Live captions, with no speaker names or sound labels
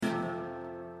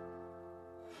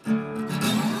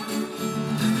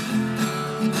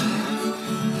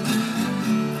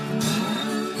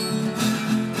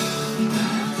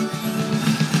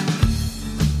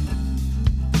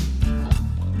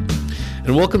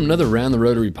And welcome to another Round the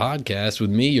Rotary podcast with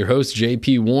me, your host,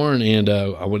 JP Warren. And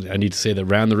I need to say that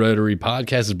Round the Rotary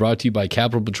podcast is brought to you by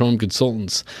Capital Petroleum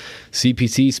Consultants.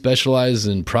 CPC specializes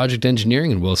in project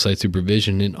engineering and well site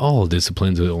supervision in all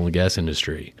disciplines of the oil and gas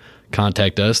industry.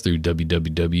 Contact us through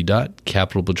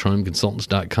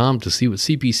www.capitalpetroleumconsultants.com to see what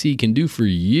CPC can do for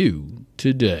you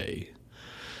today.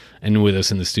 And with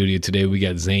us in the studio today, we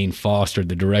got Zane Foster,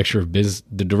 the director of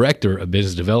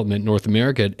business development North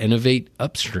America at Innovate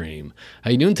Upstream.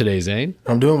 How you doing today, Zane?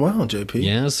 I'm doing well, JP.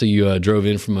 Yeah, so you drove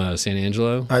in from San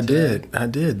Angelo? I did.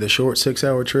 The short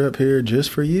 6-hour trip here just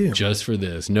for you. Just for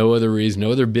this. No other reason,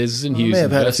 no other business in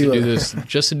Houston.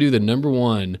 Just to do the number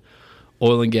one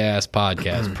oil and gas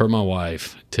podcast per my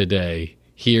wife today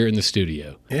here in the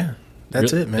studio. Yeah,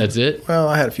 that's it, man. That's it? Well,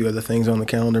 I had a few other things on the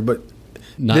calendar, but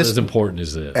not as important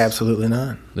as this. Absolutely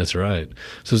not. That's right.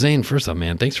 So, Zane, first off,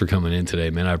 man, thanks for coming in today,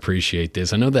 man. I appreciate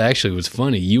this. I know that actually was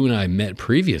funny. You and I met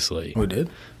previously. We did?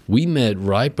 We met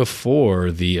right before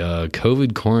the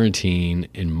COVID quarantine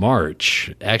in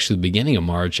March, actually the beginning of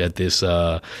March at this,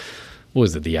 what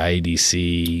was it, the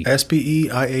IADC? SPE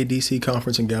IADC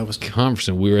conference in Galveston. Conference,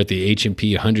 and we were at the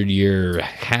H&P 100-year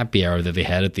happy hour that they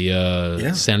had at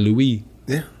the San Luis.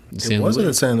 Yeah. It wasn't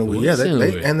at San Luis. Yeah,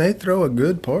 they throw a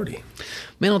good party.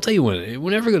 Man, I'll tell you what,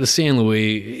 whenever I go to San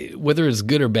Luis, whether it's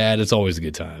good or bad, it's always a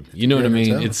good time. You know what I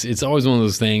mean? It's always one of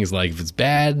those things, like if it's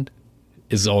bad,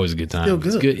 it's always a good time. Still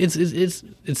good. It's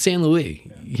good. It's San Luis.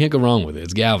 You can't go wrong with it.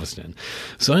 It's Galveston.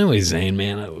 So anyway, Zane,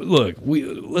 man, look,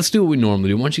 let's do what we normally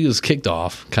do. Why don't you just kicked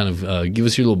off, kind of give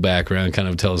us your little background, kind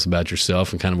of tell us about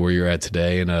yourself and kind of where you're at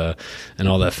today and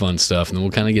all that fun stuff, and then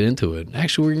we'll kind of get into it.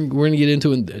 Actually, we're going to get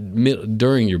into it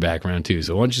during your background too.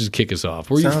 So why don't you just kick us off?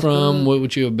 Where are you from? Good.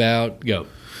 What you about? Go.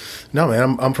 No,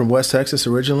 man, I'm from West Texas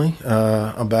originally.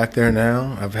 I'm back there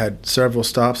now. I've had several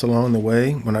stops along the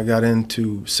way. When I got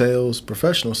into sales,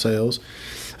 professional sales,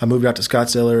 I moved out to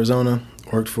Scottsdale, Arizona,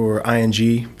 worked for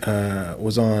ING,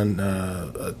 was on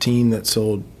a team that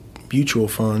sold mutual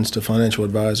funds to financial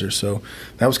advisors. So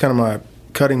that was kind of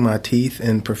cutting my teeth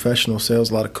in professional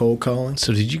sales, a lot of cold calling.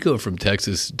 So did you go from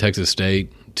Texas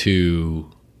State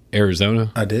to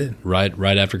Arizona? I did.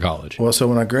 Right after college? Well, so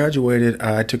when I graduated,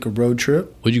 I took a road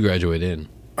trip. What did you graduate in?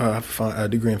 A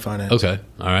degree in finance. Okay.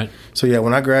 All right. So, yeah,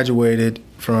 when I graduated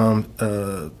from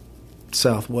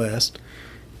Southwest,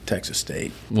 Texas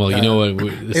State. Well, you know what?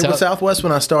 It was Southwest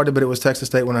when I started, but it was Texas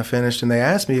State when I finished. And they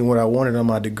asked me what I wanted on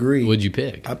my degree. What'd you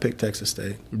pick? I picked Texas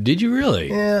State. Did you really?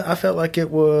 Yeah, I felt like it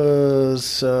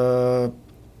was a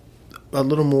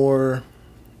little more,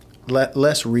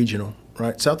 less regional.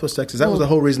 Right, Southwest Texas. That was the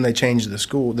whole reason they changed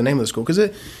the name of the school,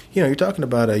 because you're talking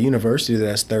about a university that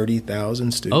has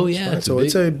 30,000 students. Oh yeah, right?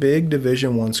 It's a big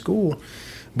Division I school,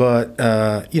 but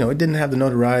it didn't have the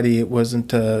notoriety. It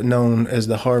wasn't known as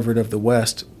the Harvard of the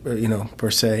West,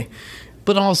 per se.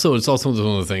 But also, it's also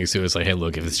one of the things too. It's like, hey,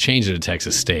 look, if it's changed to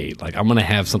Texas State, like I'm going to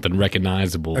have something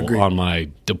recognizable on my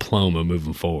diploma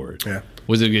moving forward. Yeah,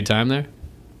 was it a good time there?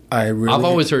 I've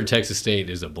always heard Texas State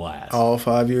is a blast. All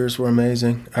 5 years were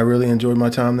amazing. I really enjoyed my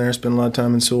time there. Spent a lot of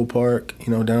time in Sewell Park,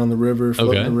 down on the river,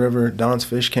 floating the river, Don's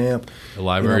Fish Camp. The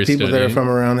library people studying. that are from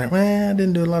around there. Well, I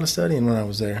didn't do a lot of studying when I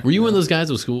was there. Were you one of those guys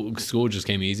who school just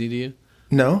came easy to you?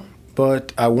 No,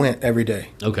 but I went every day.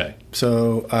 Okay.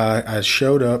 So I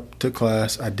showed up to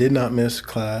class. I did not miss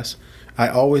class. I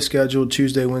always scheduled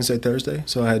Tuesday, Wednesday, Thursday.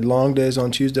 So I had long days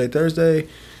on Tuesday, Thursday,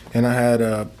 and I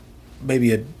had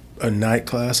maybe a night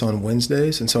class on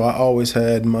Wednesdays, and so I always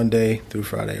had Monday through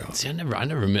Friday off. See,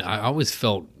 I always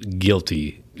felt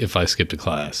guilty if I skipped a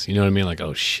class. You know what I mean? Like,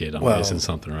 oh shit, I'm missing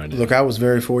something right now. Look, I was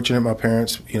very fortunate. My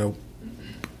parents,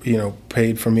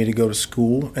 paid for me to go to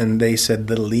school, and they said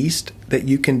the least that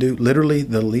you can do, literally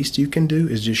the least you can do,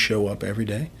 is just show up every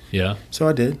day. Yeah. So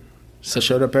I did. I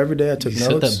showed up every day. I took notes.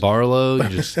 Set that bar low.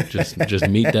 You just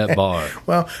meet that bar.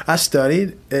 Well, I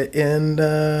studied, and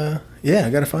I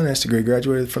got a finance degree.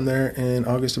 Graduated from there in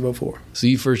August of 2004. So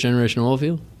you first generation oil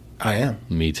field? I am.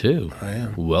 Me too. I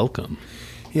am. Welcome.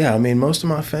 Yeah, I mean, most of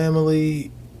my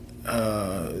family,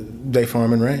 they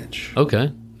farm and ranch.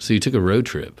 Okay. So you took a road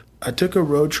trip. I took a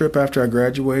road trip after I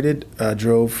graduated. I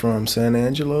drove from San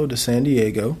Angelo to San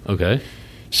Diego. Okay.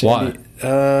 Why?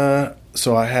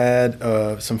 So I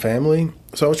had some family.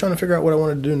 So I was trying to figure out what I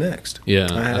wanted to do next. Yeah,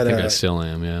 I think I still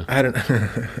am, yeah.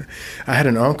 I had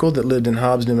an uncle that lived in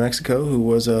Hobbs, New Mexico, who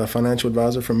was a financial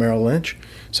advisor for Merrill Lynch.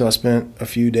 So I spent a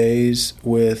few days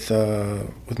with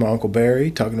my Uncle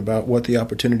Barry talking about what the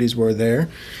opportunities were there.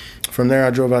 From there,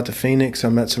 I drove out to Phoenix. I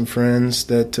met some friends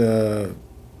that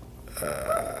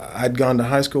I'd gone to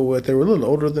high school with. They were a little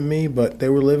older than me, but they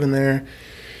were living there.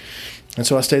 And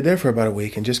so I stayed there for about a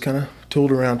week and just kind of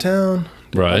tooled around town,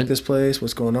 Do you Right. like this place?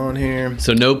 What's going on here?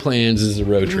 So no plans is a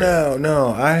road trip. No.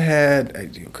 I had a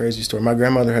crazy story. My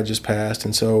grandmother had just passed,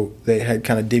 and so they had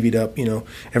kind of divvied up.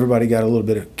 Everybody got a little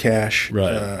bit of cash,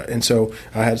 Right. And so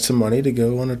I had some money to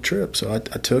go on a trip. So I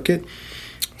took it,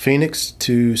 Phoenix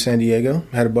to San Diego.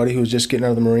 I had a buddy who was just getting out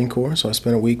of the Marine Corps, so I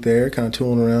spent a week there, kind of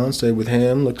tooling around, stayed with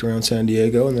him, looked around San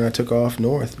Diego, and then I took off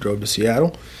north, drove to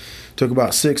Seattle. Took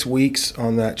about 6 weeks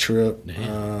on that trip,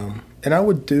 and I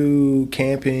would do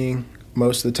camping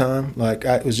most of the time. Like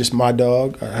it was just my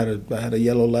dog. I had a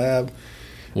yellow lab.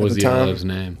 What was at the time. lab's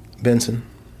name? Benson,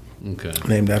 Okay.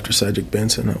 named after Cedric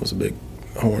Benson. I was a big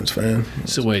Horns fan.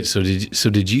 So wait,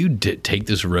 did you take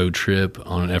this road trip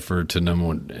on an effort to, number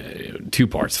one, two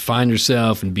parts: find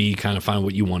yourself, and B, kind of find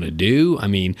what you want to do? I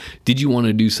mean, did you want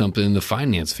to do something in the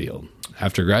finance field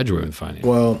after graduating with finance?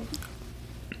 Well,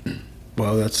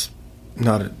 that's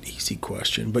not an easy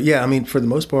question, but yeah, I mean, for the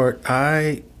most part,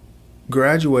 I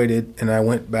graduated and I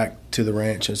went back to the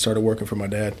ranch and started working for my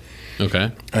dad.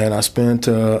 Okay. And I spent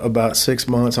about 6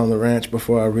 months on the ranch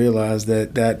before I realized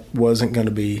that wasn't going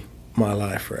to be my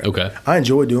life forever. Okay. I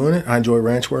enjoy doing it. I enjoy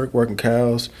ranch work, working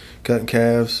cows, cutting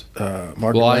calves, marking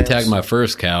Well, I lambs. tagged my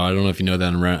first cow. I don't know if you know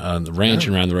that on the ranch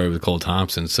and around the road with Cole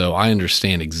Thompson. So I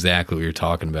understand exactly what you're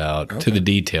talking about to the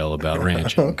detail about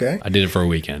ranching. Okay. I did it for a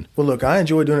weekend. Well, look, I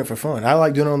enjoy doing it for fun. I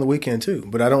like doing it on the weekend too,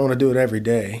 but I don't want to do it every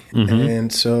day. Mm-hmm.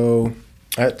 And so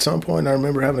at some point I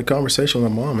remember having a conversation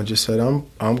with my mom and just said, I'm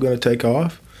going to take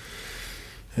off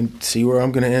and see where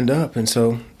I'm going to end up. And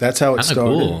so that's how it Kinda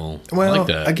started. cool. I Well, like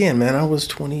that. again, man, I was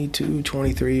 22,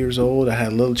 23 years old. I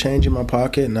had a little change in my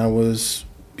pocket and I was,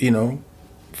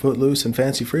 footloose and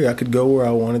fancy free. I could go where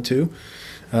I wanted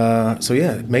to. So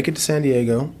yeah, make it to San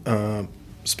Diego,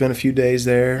 spend a few days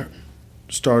there,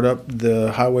 start up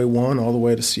the Highway 1 all the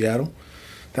way to Seattle.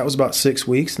 That was about 6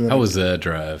 weeks. And then How was that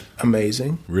drive?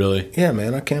 amazing. Really? Yeah,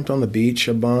 man, I camped on the beach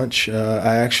a bunch.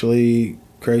 I actually,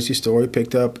 crazy story,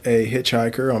 picked up a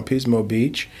hitchhiker on Pismo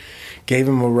Beach, gave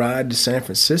him a ride to San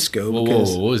Francisco. Whoa,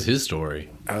 Because, what was his story?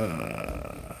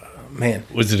 man,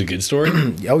 Was it a good story?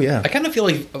 oh yeah. I kind of feel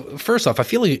like, first off, I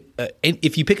feel like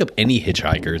if you pick up any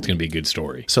hitchhiker, it's going to be a good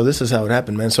story. So this is how it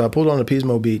happened, man. So I pulled on to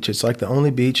Pismo Beach. It's like the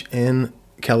only beach in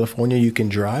California you can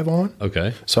drive on.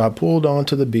 Okay. So I pulled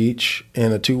onto the beach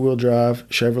in a 2-wheel drive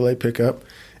Chevrolet pickup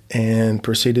and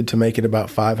proceeded to make it about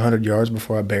 500 yards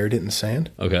before I buried it in the sand.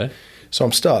 Okay. So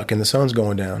I'm stuck and the sun's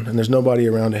going down and there's nobody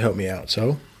around to help me out.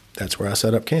 So that's where I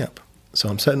set up camp. So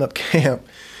I'm setting up camp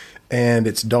and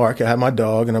it's dark. I have my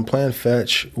dog and I'm playing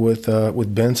fetch with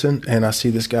Benson, and I see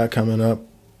this guy coming up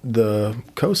the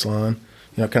coastline,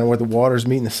 kind of where the water's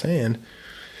meeting the sand.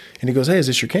 And he goes, "Hey, is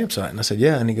this your campsite?" And I said,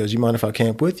 "Yeah." And he goes, "You mind if I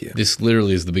camp with you?" This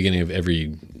literally is the beginning of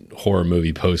every horror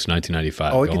movie post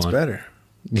 1995. Oh, it Go gets on. better.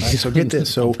 Right, so get this.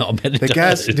 So I'll bet it the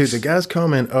does. guy's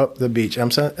coming up the beach. I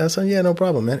said, "Yeah, no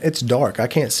problem, man. It's dark. I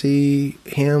can't see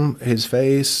him, his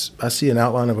face. I see an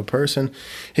outline of a person."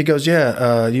 He goes,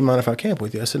 "Yeah, you mind if I camp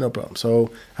with you?" I said, "No problem." So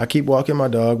I keep walking my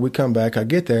dog. We come back. I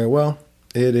get there. Well,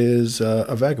 it is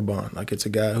a vagabond. Like it's a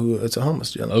guy it's a homeless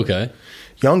gentleman. Okay.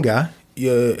 Young guy.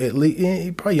 Yeah, at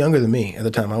least probably younger than me at the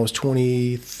time. I was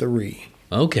 23.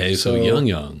 Okay. So young.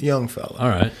 Young fella. All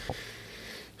right.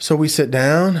 So we sit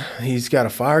down. He's got a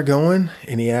fire going,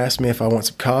 and he asked me if I want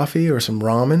some coffee or some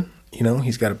ramen.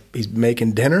 He's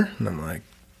making dinner, and I'm like,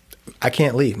 I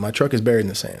can't leave. My truck is buried in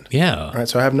the sand. Yeah. All right,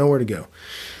 so I have nowhere to go.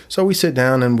 So we sit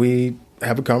down and we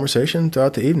have a conversation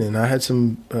throughout the evening. I had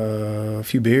a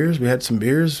few beers. We had some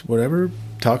beers, whatever.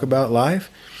 Talk about life.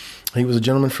 He was a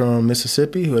gentleman from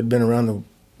Mississippi who had been around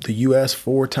the U.S.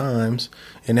 4 times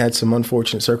and had some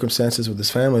unfortunate circumstances with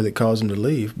his family that caused him to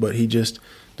leave. But he just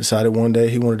decided one day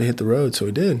he wanted to hit the road, so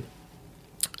he did.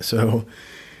 So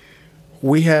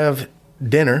we have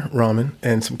dinner, ramen,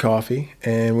 and some coffee,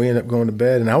 and we end up going to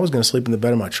bed. And I was going to sleep in the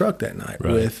bed of my truck that night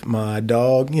with my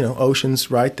dog, ocean's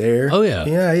right there. Oh, yeah.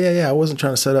 Yeah. I wasn't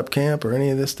trying to set up camp or any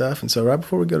of this stuff. And so right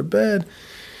before we go to bed,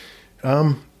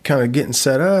 I'm kind of getting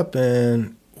set up,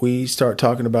 and we start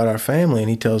talking about our family, and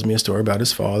he tells me a story about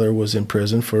his father was in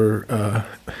prison for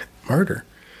murder.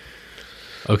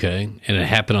 Okay. And it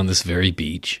happened on this very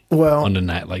beach. Well, on a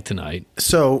night like tonight.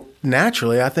 So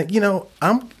naturally, I think,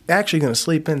 I'm actually going to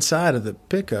sleep inside of the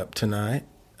pickup tonight.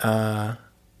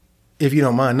 If you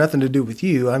don't mind, nothing to do with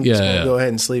you. I'm just going to go ahead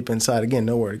and sleep inside again,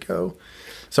 nowhere to go.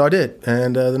 So I did.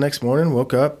 And the next morning,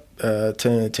 woke up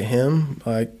to him,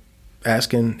 like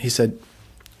asking, he said,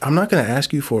 "I'm not going to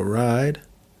ask you for a ride,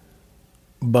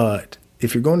 but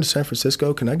if you're going to San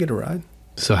Francisco, can I get a ride?"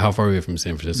 So how far away from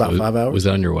San Francisco? About 5 hours. Was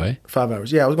that on your way? 5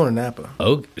 hours. Yeah, I was going to Napa.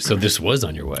 Oh, so this was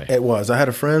on your way. It was. I had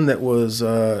a friend that was,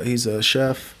 he's a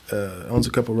chef, owns a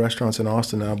couple restaurants in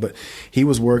Austin now, but he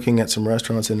was working at some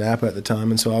restaurants in Napa at the time,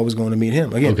 and so I was going to meet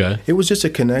him. Again, Okay. It was just a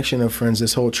connection of friends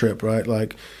this whole trip, right?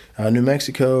 Like New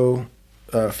Mexico,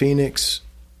 Phoenix,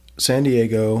 San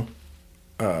Diego,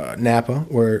 Napa,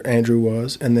 where Andrew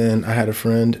was, and then I had a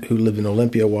friend who lived in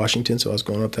Olympia, Washington, so I was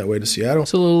going up that way to Seattle.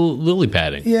 It's a little lily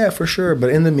padding. Yeah, for sure.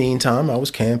 But in the meantime, I was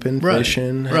camping, Right,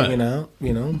 fishing, right. hanging out,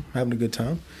 having a good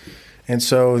time. And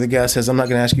so the guy says, I'm not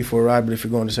going to ask you for a ride, but if you're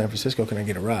going to San Francisco, can I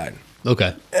get a ride?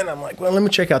 Okay. And I'm like, well, let me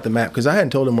check out the map, because I hadn't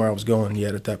told him where I was going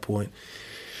yet at that point.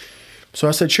 So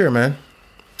I said, sure, man,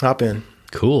 hop in.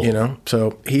 Cool.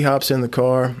 So he hops in the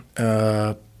car.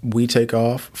 We take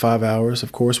off 5 hours.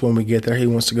 Of course, when we get there, he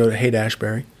wants to go to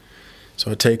Haight-Ashbury.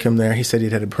 So I take him there. He said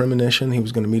he'd had a premonition. He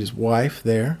was going to meet his wife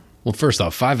there. Well, first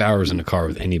off, 5 hours in a car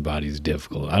with anybody is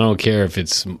difficult. I don't care if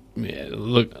it's,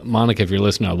 look, Monica, if you're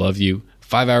listening, I love you.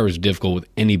 5 hours is difficult with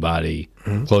anybody,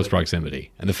 close proximity.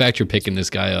 And the fact you're picking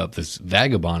this guy up, this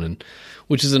vagabonding,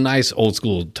 which is a nice old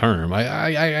school term.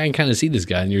 I kind of see this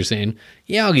guy and you're saying,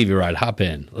 yeah, I'll give you a ride. Hop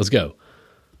in. Let's go.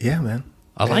 Yeah, man.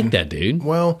 I like that, dude.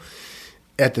 Well,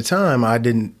 at the time, I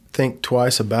didn't think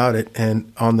twice about it.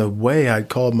 And on the way, I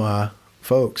called my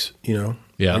folks, Yeah.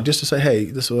 like just to say, hey,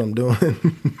 this is what I'm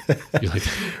doing. You're like,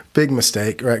 Big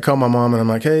mistake, right? Called my mom and I'm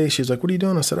like, hey, she's like, what are you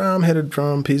doing? I said, I'm headed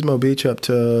from Pismo Beach up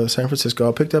to San Francisco.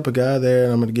 I picked up a guy there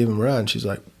and I'm going to give him a ride. And she's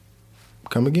like,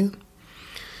 come again?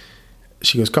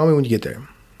 She goes, call me when you get there.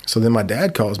 So then my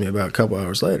dad calls me about a couple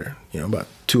hours later, about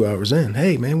 2 hours in.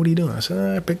 Hey, man, what are you doing? I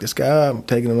said, I picked this guy up. I'm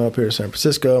taking him up here to San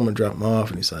Francisco. I'm going to drop him off.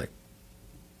 And he's like,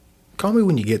 call me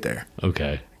when you get there.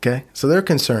 okay. Okay. So they're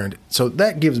concerned. So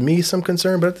that gives me some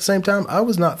concern. But at the same time, I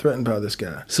was not threatened by this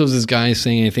guy. So is this guy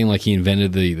saying anything like he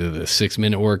invented the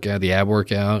 6-minute workout, the ab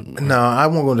workout? No, I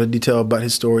won't go into detail about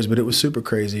his stories, but it was super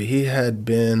crazy. He had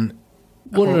been.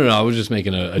 Well, no. I was just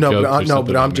making a No, joke.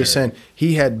 but I'm just saying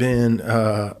he had been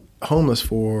homeless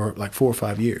for like 4 or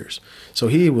 5 years. So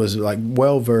he was like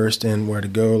well versed in where to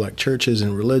go, like churches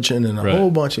and religion and a Right.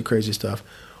 whole bunch of crazy stuff.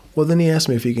 Well, then he asked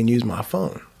me if he can use my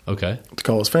phone Okay. to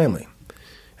call his family.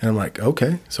 And I'm like,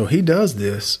 okay. So he does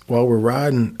this while we're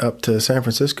riding up to San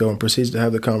Francisco and proceeds to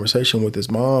have the conversation with his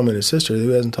mom and his sister who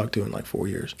he hasn't talked to in like 4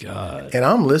 years. God. And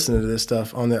I'm listening to this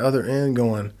stuff on the other end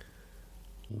going,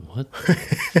 What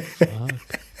the fuck?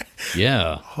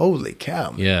 Yeah. holy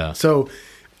cow. Yeah. So,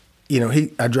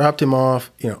 I dropped him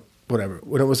off, whatever.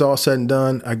 When it was all said and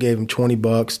done, I gave him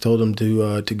 $20, told him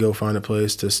to go find a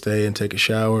place to stay and take a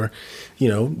shower,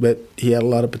 but he had a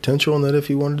lot of potential and that if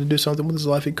he wanted to do something with his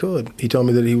life, he could. He told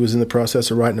me that he was in the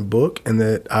process of writing a book and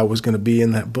that I was going to be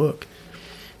in that book.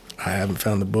 I haven't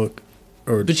found the book.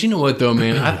 But you know what, though,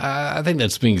 man? I think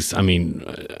that speaks,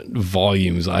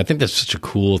 volumes. I think that's such a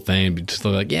cool thing. Just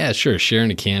like, yeah, sure,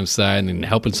 sharing a campsite and then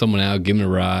helping someone out, giving a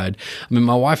ride.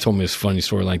 My wife told me this funny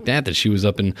story like that she was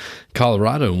up in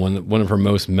Colorado and one of her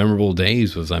most memorable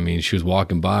days was, she was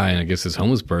walking by and I guess this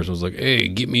homeless person was like, hey,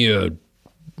 give me a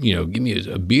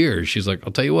beer. She's like,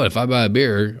 I'll tell you what, if I buy a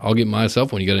beer, I'll get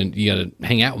myself one. You gotta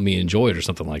hang out with me and enjoy it or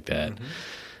something like that. Mm-hmm.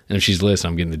 And if she's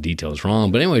listening, I'm getting the details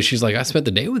wrong. But anyway, she's like, I spent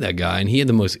the day with that guy, and he had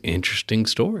the most interesting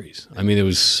stories. It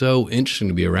was so interesting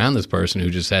to be around this person who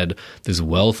just had this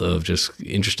wealth of just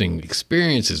interesting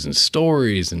experiences and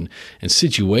stories and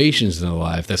situations in their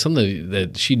life. That's something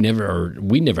that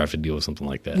we never have to deal with something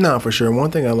like that. No, for sure.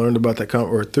 One thing I learned about that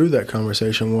through that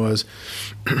conversation was,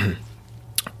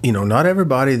 not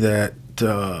everybody that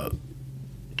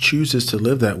chooses to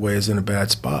live that way is in a bad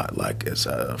spot. Like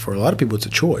for a lot of people, it's a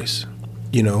choice.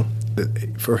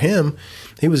 For him,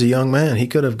 he was a young man. He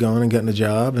could have gone and gotten a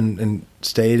job and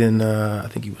stayed in, I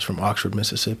think he was from Oxford,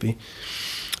 Mississippi,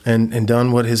 and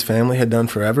done what his family had done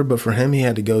forever. But for him, he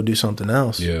had to go do something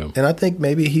else. Yeah. And I think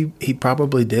maybe he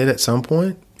probably did at some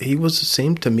point. He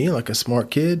seemed to me like a smart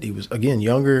kid. He was, again,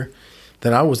 younger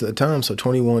than I was at the time, so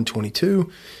 21, 22.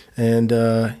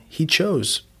 And he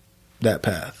chose that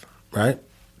path, right?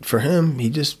 For him, he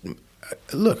just...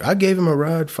 Look, I gave him a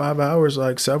ride 5 hours,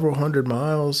 like several hundred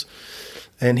miles,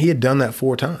 and he had done that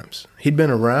 4 times. He'd been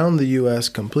around the U.S.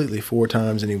 completely 4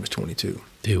 times, and he was 22.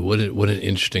 Dude, what an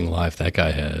interesting life that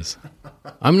guy has.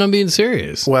 I'm not being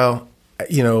serious. Well,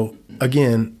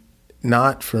 again,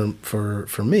 not for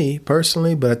me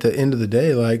personally, but at the end of the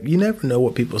day, like, you never know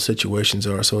what people's situations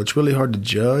are, so it's really hard to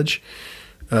judge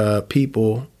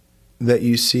people that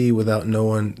you see without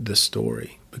knowing the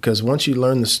story. Because once you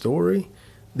learn the story,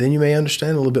 then you may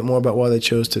understand a little bit more about why they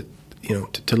chose to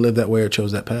to live that way or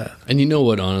chose that path. And you know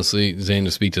what, honestly, Zane,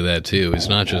 to speak to that too, it's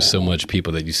not just so much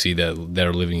people that you see that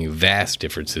are living vast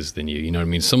differences than you. You know what I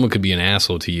mean? Someone could be an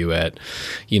asshole to you at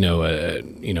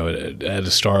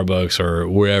a Starbucks or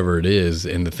wherever it is,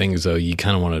 and the thing is, though, you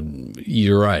kind of want to.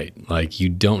 You're right. Like, you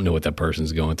don't know what that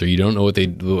person's going through. You don't know what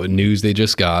news they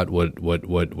just got, what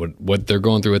they're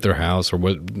going through at their house, or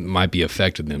what might be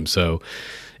affecting them. So,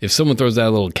 if someone throws out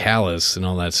a little callous and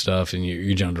all that stuff and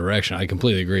you jump direction, I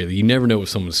completely agree. You never know what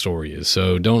someone's story is.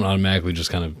 So don't automatically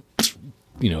just kind of,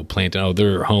 plant, oh,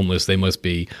 they're homeless, they must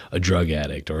be a drug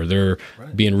addict, or they're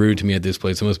being rude to me at this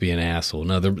place, they must be an asshole.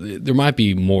 No, there might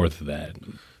be more to that.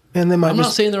 And they might. I'm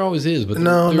not saying there always is, but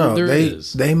there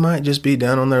is. They might just be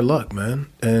down on their luck, man.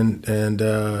 And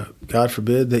God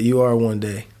forbid that you are one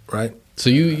day, right?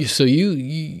 So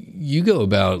you go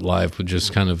about life with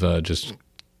just kind of just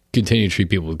continue to treat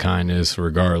people with kindness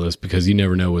regardless, because you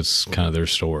never know what's kind of their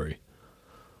story.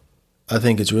 I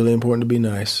think it's really important to be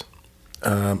nice.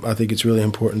 I think it's really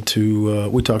important to,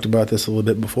 we talked about this a little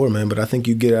bit before, man, but I think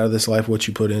you get out of this life what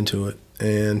you put into it.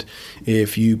 And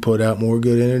if you put out more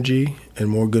good energy and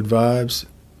more good vibes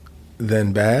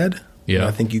than bad,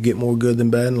 I think you get more good than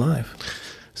bad in life.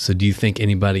 So do you think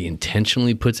anybody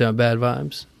intentionally puts out bad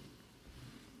vibes?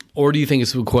 Or do you think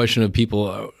it's a question of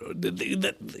people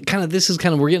this is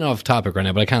kind of, we're getting off topic right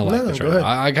now, but I kind of like this right now.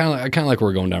 I kind of like where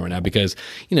we're going down right now, because,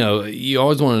 you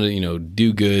always want to,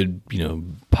 do good,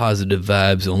 positive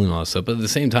vibes, only all that stuff. But at the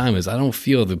same time, I don't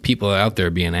feel the people out there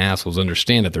being assholes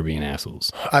understand that they're being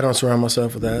assholes. I don't surround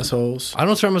myself with assholes. I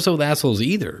don't surround myself with assholes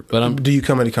either. But do you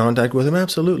come into contact with them?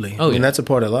 Absolutely. Oh, yeah. And that's a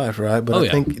part of life, right? But I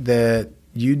think that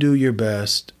you do your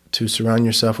best to surround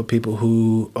yourself with people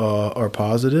who are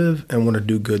positive and want to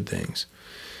do good things.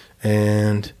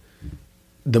 And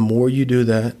the more you do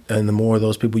that and the more of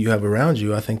those people you have around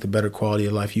you, I think the better quality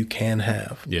of life you can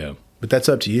have. Yeah. But that's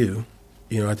up to you.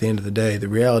 At the end of the day, the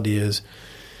reality is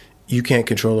you can't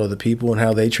control other people and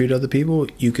how they treat other people.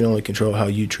 You can only control how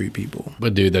you treat people.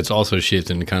 But, dude, that's also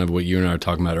shifting to kind of what you and I were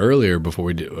talking about earlier before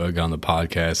we got on the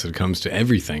podcast. It comes to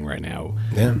everything right now.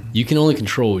 Yeah. You can only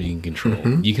control what you can control.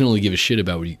 Mm-hmm. You can only give a shit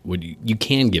about what you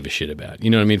can give a shit about. You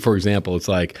know what I mean? For example, it's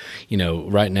like,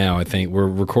 right now I think we're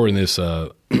recording this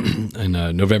on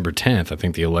November 10th. I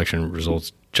think the election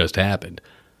results just happened.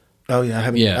 Oh,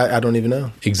 yeah. I don't even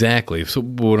know. Exactly. So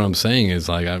what I'm saying is,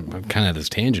 like, I'm kind of this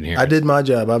tangent here. I did my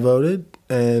job. I voted,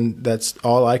 and that's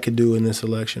all I could do in this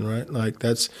election, right?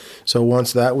 So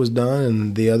once that was done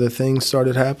and the other things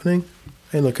started happening,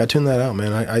 hey, look, I tuned that out,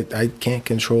 man. I can't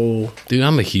control. Dude,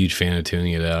 I'm a huge fan of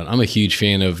tuning it out. I'm a huge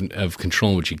fan of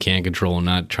controlling what you can control and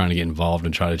not trying to get involved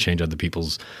and try to change other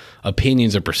people's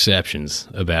opinions or perceptions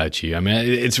about you. I mean,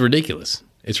 it's ridiculous.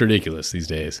 It's ridiculous these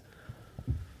days.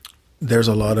 There's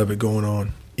a lot of it going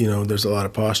on. There's a lot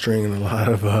of posturing and a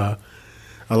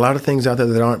lot of things out there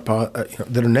that aren't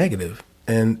that are negative.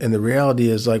 And the reality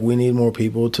is, like, we need more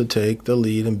people to take the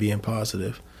lead and being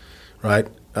positive, right?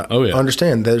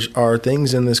 Understand there are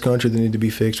things in this country that need to be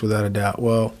fixed without a doubt.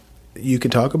 Well, you can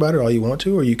talk about it all you want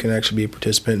to, or you can actually be a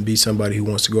participant and be somebody who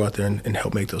wants to go out there and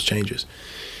help make those changes.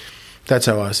 That's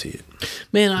how I see it.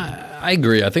 Man, I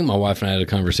agree. I think my wife and I had a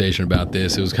conversation about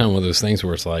this. It was kind of one of those things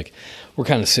where it's like, we're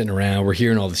kind of sitting around, we're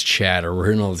hearing all this chatter, we're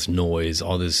hearing all this noise,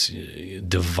 all this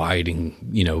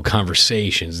dividing,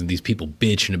 conversations, and these people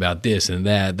bitching about this and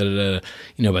that,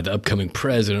 about the upcoming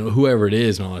president, whoever it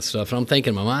is, and all that stuff. And I'm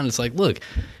thinking in my mind, it's like, look,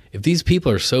 if these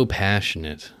people are so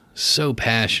passionate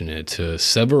to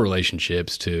sever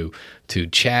relationships, to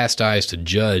chastise, to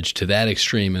judge to that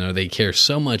extreme, and they care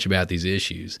so much about these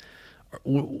issues,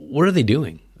 what are they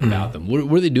doing about them? What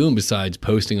are they doing besides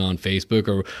posting on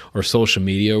Facebook or social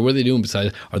media? Or what are they doing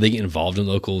besides, are they getting involved in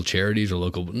local charities or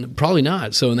local? Probably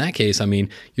not. So in that case, I mean,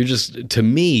 you're just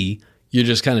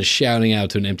kind of shouting out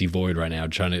to an empty void right now,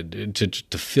 trying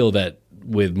to fill that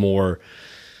with more,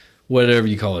 whatever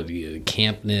you call it,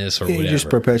 campness or whatever. You're just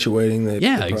perpetuating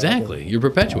the exactly. You're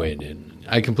perpetuating it.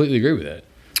 I completely agree with that.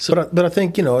 So, but I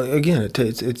think, again,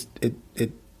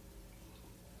 it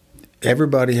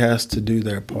everybody has to do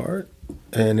their part,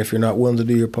 and if you're not willing to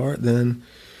do your part, then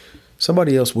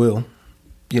somebody else will.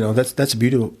 That's the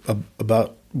beauty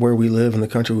about where we live and the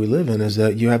country we live in, is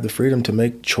that you have the freedom to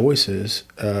make choices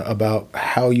about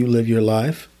how you live your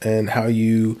life and how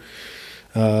you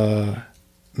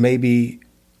maybe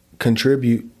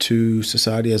contribute to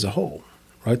society as a whole.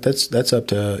 Right? That's up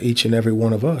to each and every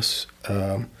one of us.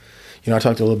 I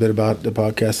talked a little bit about the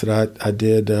podcast that I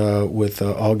did with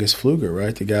August Pfluger,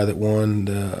 right? The guy that won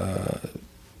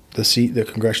the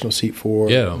congressional seat for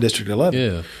District 11.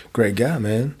 Yeah. Great guy,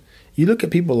 man. You look at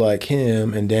people like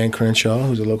him and Dan Crenshaw,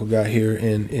 who's a local guy here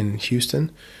in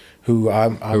Houston, who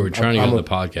We're trying to get on the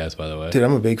podcast, by the way. Dude,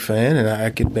 I'm a big fan, and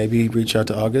I could maybe reach out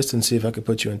to August and see if I could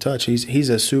put you in touch. He's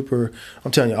a super.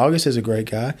 I'm telling you, August is a great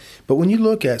guy. But when you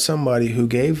look at somebody who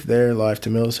gave their life to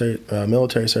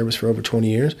military service for over 20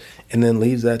 years, and then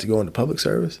leaves that to go into public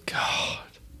service, God,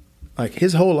 like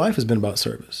his whole life has been about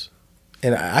service.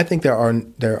 And I think there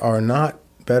are not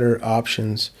better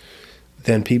options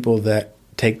than people that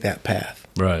take that path.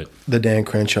 right? The Dan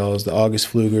Crenshaws, the August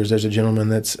Flugers. There's a gentleman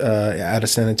that's out of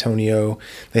San Antonio.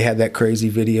 They had that crazy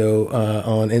video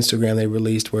on Instagram they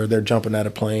released where they're jumping out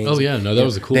of planes. Oh yeah, no, that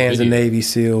was a cool. Dan's video. a Navy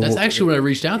SEAL. That's actually when I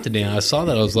reached out to Dan. I saw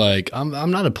that. I was like,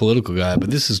 I'm not a political guy,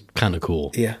 but this is kind of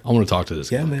cool. Yeah. I want to talk to this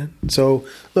guy. Yeah, man. So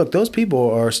look, those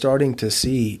people are starting to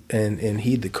see and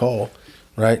heed the call,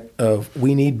 right? Of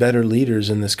we need better leaders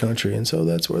in this country, and so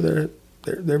that's where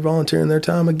they're volunteering their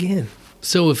time again.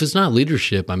 So if it's not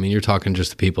leadership, I mean, you're talking just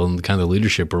the people and the kind of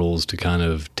leadership roles to kind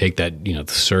of take that, the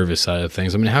service side of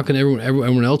things. I mean, how can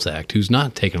everyone else act who's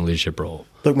not taking a leadership role?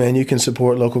 Look, man, you can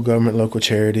support local government, local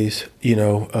charities.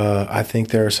 I think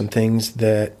there are some things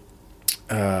that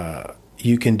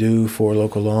you can do for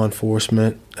local law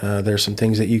enforcement. There's some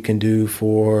things that you can do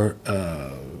for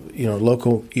your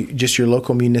local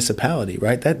municipality,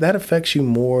 right? That affects you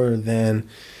more than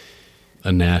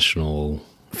A national.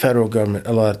 federal government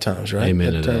a lot of times, right?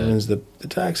 Amen That to that. determines the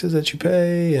taxes that you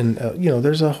pay, and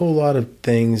there's a whole lot of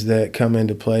things that come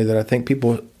into play that I think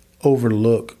people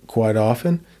overlook quite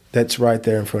often. That's right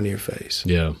there in front of your face.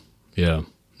 Yeah, yeah.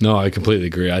 No, I completely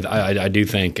agree. I do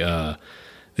think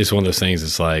it's one of those things.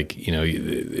 It's like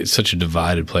it's such a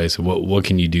divided place. What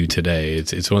can you do today?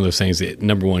 It's one of those things that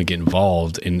number one, get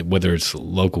involved in, whether it's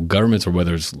local governments or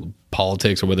whether it's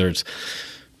politics or whether it's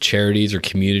charities or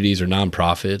communities or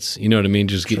nonprofits. You know what I mean?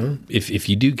 Just get, Sure. if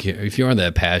you do care, if you are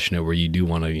that passionate where you do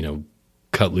want to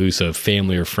cut loose a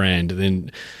family or friend,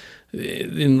 then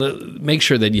make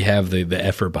sure that you have the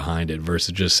effort behind it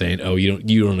versus just saying, oh, you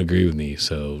don't agree with me,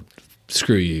 so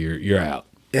screw you, you're out.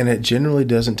 And it generally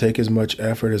doesn't take as much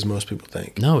effort as most people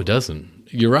think. No, it doesn't.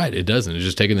 You're right, it doesn't. It's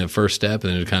just taking that first step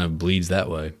and then it kind of bleeds that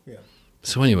way. Yeah.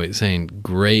 So anyway, saying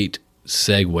great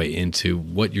segue into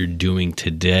what you're doing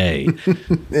today.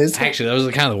 Actually, that was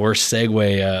kind of the worst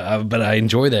segue, but I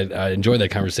enjoy that. I enjoy that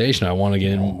conversation. I want to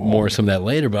get in more of some of that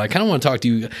later, but I kind of want to talk to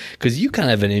you because you kind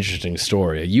of have an interesting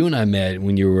story. You and I met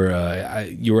when you were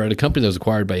at a company that was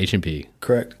acquired by H&P.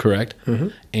 Correct. Mm-hmm.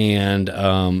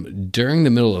 And during the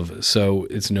middle of, so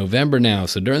it's November now,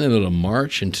 so during the middle of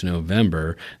March into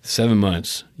November, 7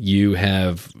 months, you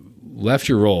have left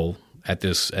your role at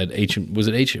H. Was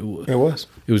it H? It was.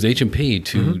 It was H&P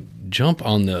to jump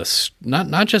on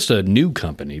not just a new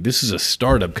company. This is a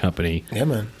startup company. Yeah,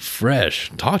 man.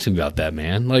 Fresh. Talk to me about that,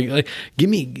 man.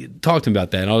 Talk to me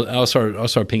about that. And I'll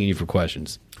start pinging you for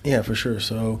questions. Yeah, for sure.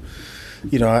 So,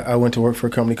 I went to work for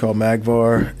a company called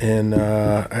Magvar in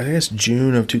I guess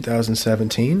June of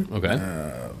 2017.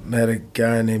 Okay. Met a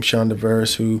guy named Sean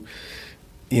DeVers who,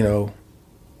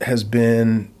 has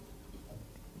been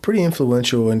pretty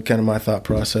influential in kind of my thought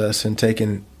process and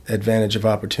taking advantage of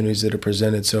opportunities that are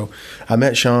presented. So I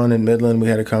met Sean in Midland. We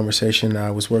had a conversation. I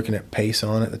was working at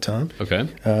Payson at the time. Okay.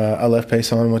 I left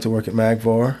Payson and went to work at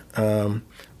Magvar. And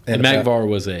Magvar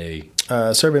was a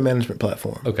survey management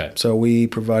platform. Okay. So we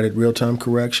provided real-time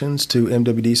corrections to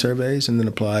MWD surveys and then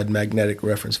applied magnetic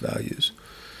reference values.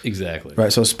 exactly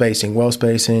Right. So well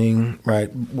spacing,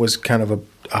 right, was kind of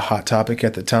a hot topic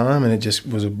at the time, and it just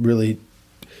was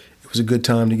it was a good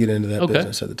time to get into that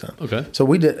business at the time. Okay. So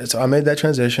I made that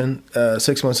transition.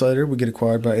 6 months later, we get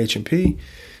acquired by H&P,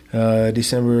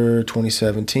 December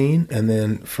 2017. And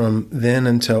then from then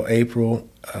until April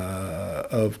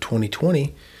of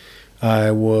 2020,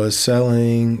 I was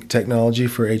selling technology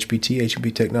for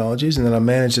HPT Technologies. And then I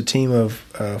managed a team of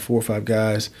 4 or 5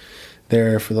 guys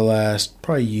there for the last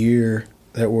probably year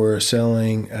that were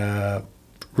selling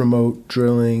remote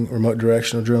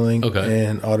directional drilling,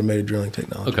 and automated drilling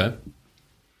technology. Okay.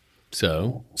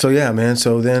 So yeah, man.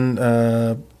 So then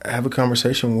I have a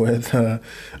conversation with a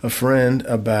friend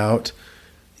about,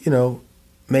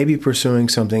 maybe pursuing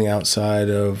something outside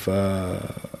of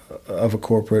a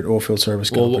corporate oilfield service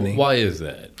company. Well, why is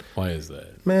that?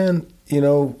 Man,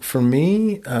 for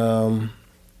me,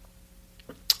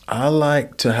 I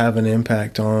like to have an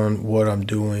impact on what I'm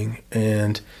doing.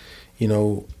 And,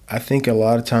 I think a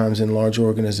lot of times in large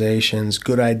organizations,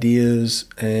 good ideas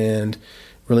and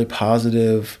really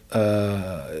positive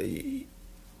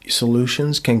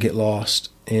solutions can get lost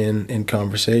in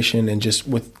conversation and just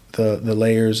with the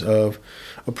layers of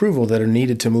approval that are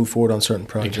needed to move forward on certain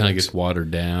projects. It kind of gets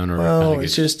watered down, or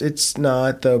it's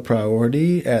not the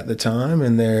priority at the time,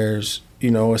 and there's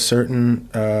a certain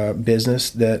business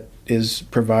that is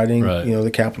providing, Right.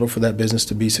 the capital for that business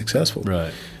to be successful.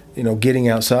 Right. Getting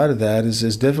outside of that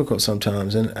is difficult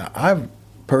sometimes. And I've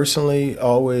personally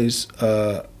always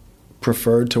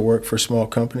preferred to work for small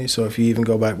companies. So if you even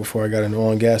go back before I got into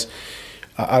oil and gas,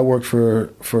 I worked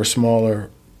for smaller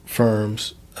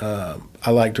firms.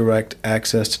 I like direct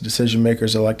access to decision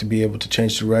makers. I like to be able to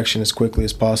change direction as quickly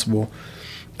as possible.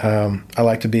 I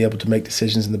like to be able to make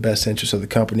decisions in the best interest of the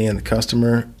company and the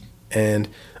customer. And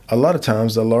a lot of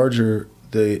times, the larger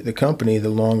the company, the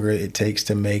longer it takes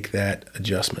to make that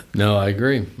adjustment. No, I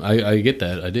agree. I get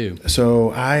that. I do.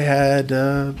 So I had,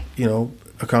 a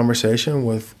conversation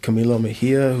with Camilo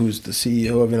Mejia, who's the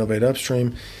CEO of Innovate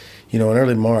Upstream, in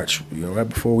early March, right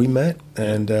before we met.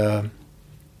 And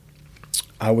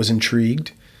I was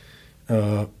intrigued.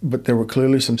 But there were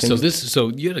clearly some things. So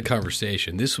you had a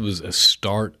conversation. This was a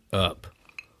start-up.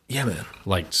 Yeah, man.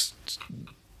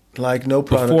 Like no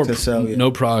product to sell yet.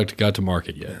 No product got to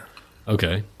market yet. Yeah.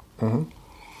 Okay.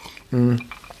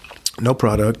 No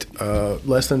product.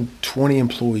 Less than 20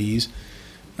 employees.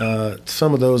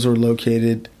 Some of those are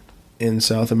located in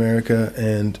South America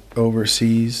and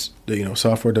overseas,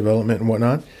 software development and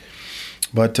whatnot.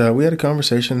 But we had a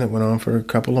conversation that went on for a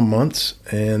couple of months.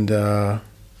 And,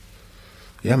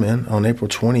 yeah, man, on April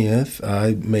 20th,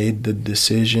 I made the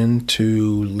decision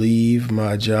to leave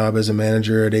my job as a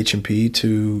manager at H&P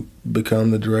to become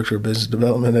the director of business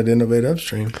development at Innovate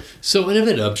Upstream. So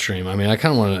Innovate Upstream, I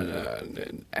kind of want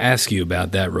to ask you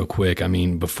about that real quick.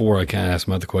 Before I kind of ask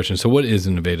about the question. So what is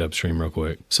Innovate Upstream real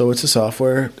quick? So it's a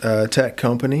software tech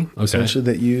company, Okay. essentially,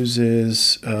 that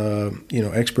uses,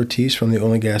 expertise from the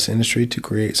oil and gas industry to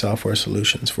create software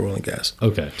solutions for oil and gas.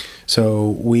 Okay. So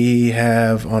we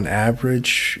have, on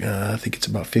average, I think it's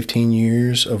about 15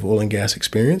 years of oil and gas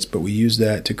experience, but we use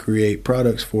that to create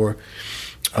products for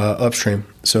upstream.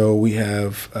 So we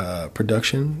have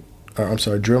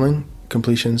drilling,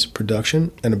 completions,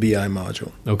 production, and a BI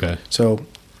module. Okay. So,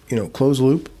 closed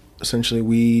loop, essentially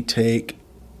we take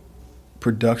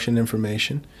production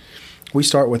information. We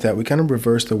start with that. We kind of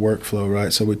reverse the workflow,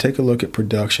 right? So we take a look at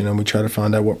production and we try to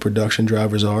find out what production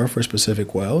drivers are for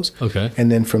specific wells. Okay.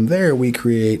 And then from there, we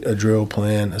create a drill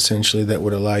plan, essentially, that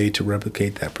would allow you to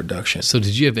replicate that production. So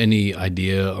did you have any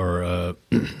idea or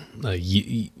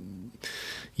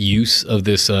use of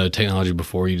this technology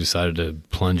before you decided to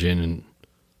plunge in? And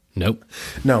nope.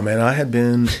 No, man. I had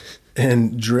been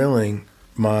in drilling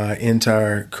my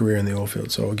entire career in the oil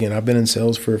field. So again, I've been in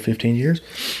sales for 15 years,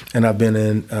 and I've been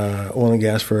in oil and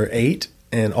gas for 8,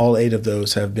 and all 8 of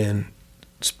those have been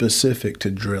specific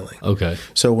to drilling. Okay.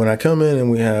 So when I come in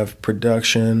and we have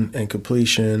production and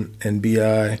completion and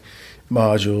BI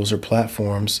modules or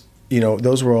platforms,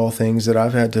 those were all things that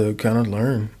I've had to kind of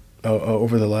learn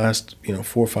over the last 4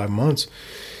 or 5 months.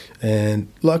 And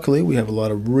luckily, we have a lot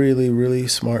of really, really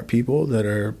smart people that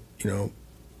are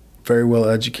very well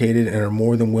educated and are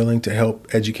more than willing to help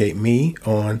educate me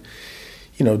on,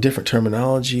 different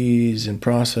terminologies and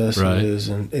processes,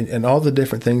 right, and all the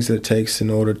different things that it takes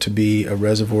in order to be a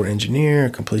reservoir engineer, a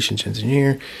completions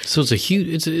engineer. So it's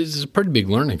a pretty big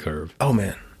learning curve. Oh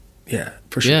man, yeah,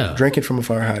 for sure. Yeah. Drinking from a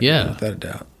fire hydrant, Yeah. without a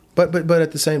doubt. But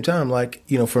at the same time,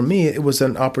 for me, it was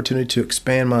an opportunity to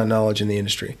expand my knowledge in the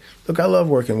industry. Look, I love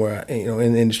working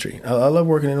in the industry. I love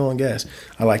working in oil and gas.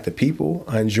 I like the people.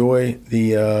 I enjoy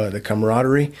the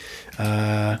camaraderie.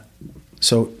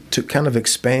 So to kind of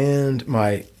expand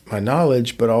my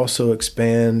knowledge, but also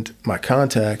expand my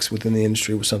contacts within the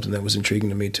industry was something that was intriguing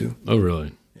to me too. Oh,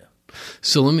 really? Yeah.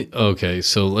 So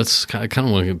let's kind of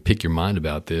want to pick your mind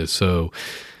about this. So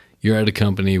you're at a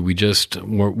company.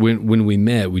 When we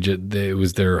met, it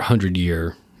was their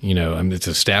 100-year. It's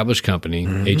an established company,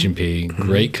 H&P,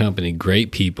 great company,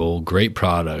 great people, great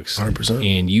products, 100%.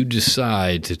 And you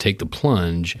decide to take the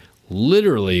plunge.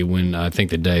 Literally, when I think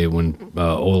the day when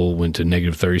oil went to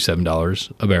negative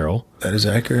 $37 a barrel. That is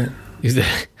accurate. Is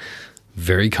that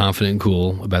very confident and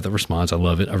cool about the response? I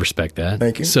love it. I respect that.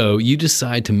 Thank you. So you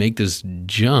decide to make this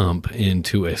jump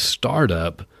into a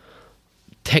startup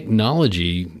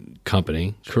technology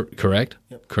company, correct?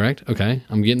 Yep. Correct? Okay.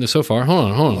 I'm getting this so far.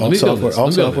 Hold on. All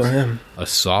software. A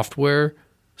software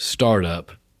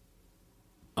startup,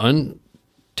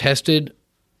 untested,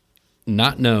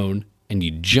 not known, and you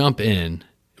jump in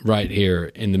right here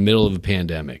in the middle of a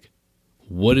pandemic.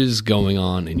 What is going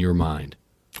on in your mind?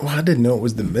 Well, I didn't know it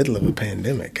was the middle of a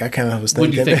pandemic. I kind of was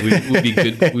What thinking. do you think? We'd be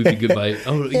good. We'd be good by.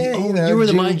 You were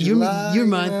the mind. Your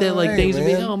mind that things would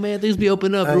be. Oh man, things will be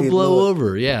opened up. It'll blow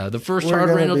over. Yeah, the first hard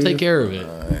rain will take care of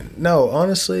it. No,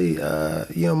 honestly,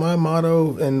 my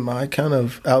motto and my kind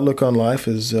of outlook on life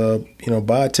is,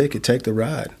 buy a ticket, take the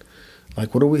ride.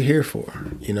 Like, what are we here for?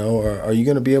 You know, or are you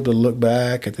going to be able to look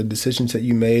back at the decisions that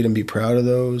you made and be proud of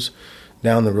those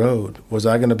down the road? Was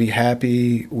I going to be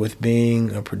happy with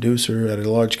being a producer at a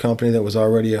large company that was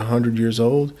already 100 years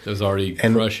old? It was already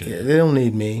And crushing it. they don't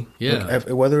need me. Yeah. Look,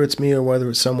 whether it's me or whether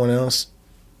it's someone else,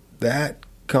 that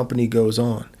company goes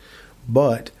on.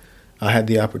 But I had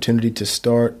the opportunity to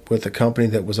start with a company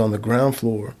that was on the ground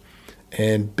floor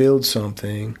and build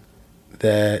something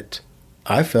that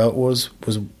I felt was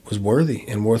worthy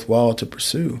and worthwhile to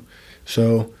pursue.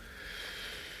 So,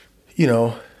 you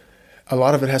know, a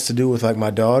lot of it has to do with like my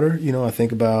daughter. You know, I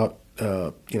think about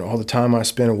all the time I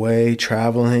spent away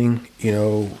traveling.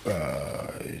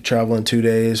 Traveling 2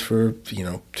 days for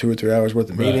 2 or 3 hours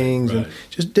worth of meetings and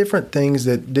just different things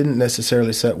that didn't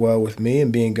necessarily set well with me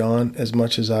and being gone as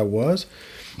much as I was.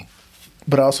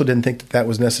 But I also didn't think that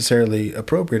was necessarily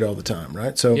appropriate all the time,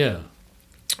 right? So Yeah.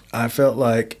 I felt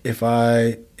like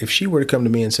if she were to come to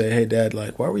me and say, "Hey, Dad,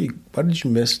 like, why did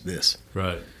you miss this?"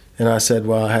 Right. And I said,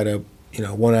 "Well, I had a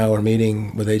 1 hour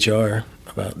meeting with HR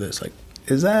about this." Like,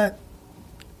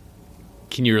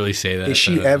 Can you really say that? is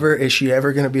she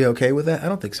ever going to be okay with that? I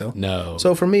don't think so. No.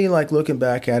 So for me, like looking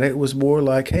back at it, it was more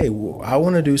like, hey, I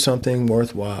want to do something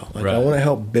worthwhile. Like I want to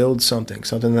help build something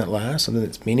that lasts, something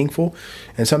that's meaningful,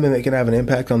 and something that can have an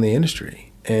impact on the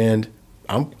industry. And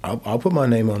I'll put my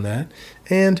name on that.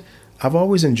 And I've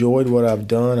always enjoyed what I've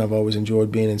done. I've always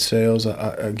enjoyed being in sales.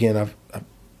 I've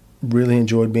really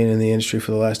enjoyed being in the industry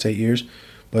for the last 8 years.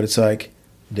 But it's like,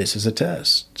 this is a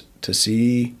test to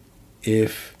see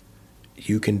if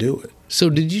you can do it. So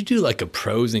did you do like a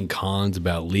pros and cons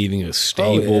about leaving a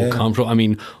stable, comfortable? I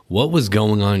mean, what was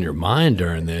going on in your mind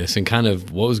during this, and kind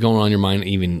of what was going on in your mind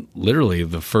even literally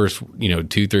the first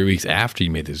 2-3 weeks after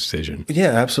you made this decision?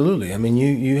 Yeah, absolutely. I mean,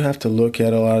 you have to look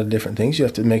at a lot of different things. You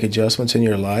have to make adjustments in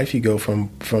your life. You go from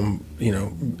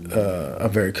a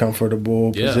very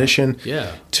comfortable position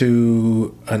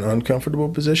to an uncomfortable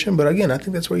position. But again, I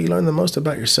think that's where you learn the most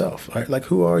about yourself. Right? Like,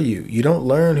 who are you? You don't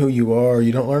learn who you are.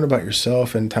 You don't learn about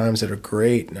yourself in times that are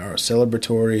great and are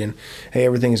celebratory and, hey,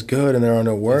 everything's good and there are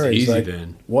no worries. Easy, like,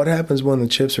 then. What happens when the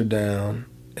chips are down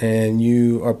and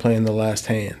you are playing the last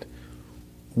hand?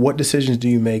 What decisions do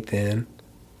you make then?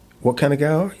 What kind of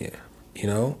guy are you?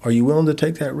 Are you willing to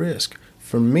take that risk?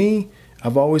 For me,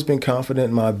 I've always been confident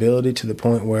in my ability to the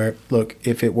point where, look,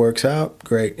 if it works out,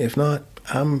 great. If not,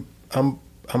 I'll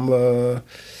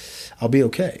be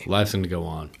okay. Life's going to go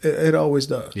on. It always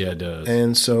does. Yeah, it does.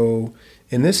 And so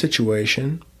in this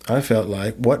situation, I felt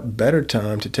like, what better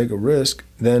time to take a risk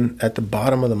than at the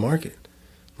bottom of the market?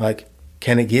 Like,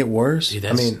 can it get worse? See,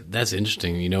 that's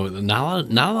interesting. Not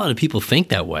a lot of people think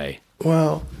that way.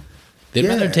 Well, they'd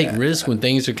rather take risks when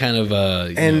things are kind of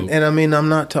And I mean, I'm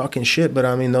not talking shit, but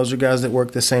I mean, those are guys that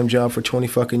work the same job for 20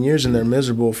 fucking years and they're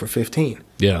miserable for 15.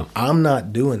 Yeah. I'm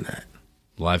not doing that.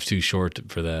 Life's too short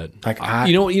for that. Like,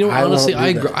 honestly,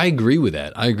 I agree with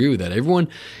that. I agree with that. Everyone,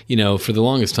 for the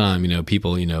longest time,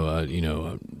 people,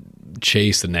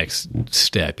 chase the next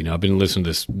step. I've been listening to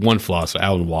this one philosopher,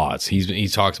 Alan Watts. He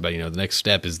talks about, the next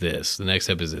step is this. The next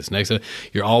step is this. Next step,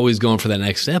 you're always going for that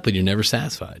next step, but you're never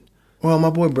satisfied. Well, my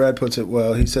boy Brad puts it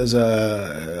well. He says,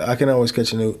 I can always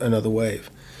catch another wave,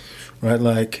 right?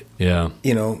 Like,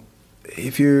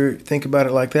 if you think about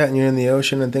it like that and you're in the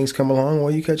ocean and things come along,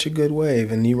 well, you catch a good wave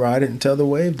and you ride it until the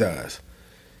wave dies.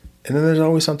 And then there's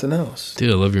always something else. Dude,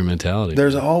 I love your mentality.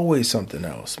 There's always something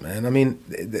else, man. I mean,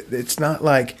 it's not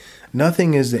like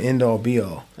nothing is the end all be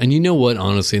all. And you know what,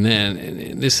 honestly,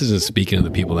 and this isn't speaking of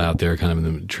the people out there kind of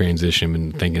in the transition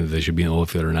and thinking that they should be in the oil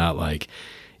field or not. Like,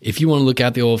 if you want to look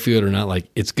at the oil field or not, like,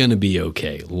 it's going to be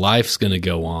okay. Life's going to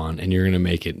go on, and you're going to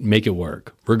make it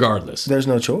work, regardless. There's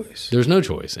no choice. There's no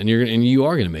choice, and you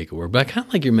are going to make it work. But I kind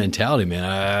of like your mentality, man.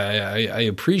 I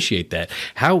appreciate that.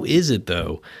 How is it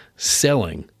though,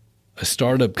 selling a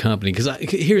startup company? Because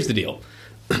here's the deal.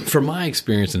 From my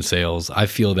experience in sales, I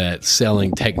feel that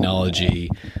selling technology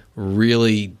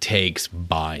really takes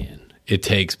buy-in. It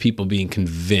takes people being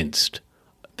convinced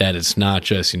that it's not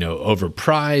just,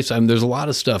 overpriced. I mean, there's a lot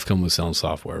of stuff coming with selling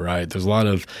software, right? There's a lot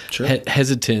of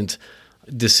hesitant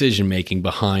decision-making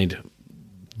behind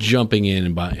jumping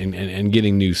in and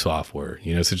getting new software,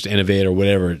 such as Innovate or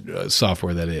whatever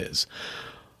software that is.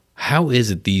 How is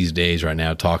it these days right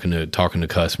now, talking to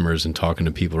customers and talking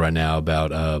to people right now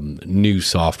about new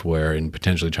software and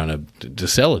potentially trying to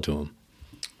sell it to them?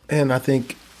 And I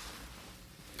think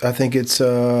it's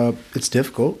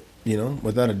difficult.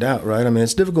 Without a doubt, right? I mean,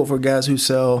 it's difficult for guys who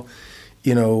sell,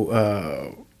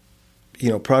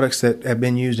 products that have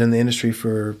been used in the industry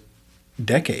for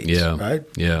decades, Yeah. right?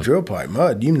 Yeah. Drill pipe,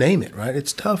 mud, you name it, right?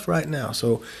 It's tough right now.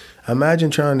 So imagine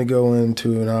trying to go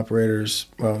into an operator's,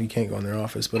 well, you can't go in their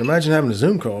office, but imagine having a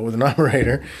Zoom call with an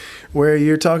operator where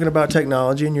you're talking about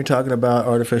technology and you're talking about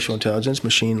artificial intelligence,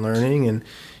 machine learning. And,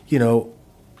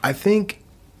 I think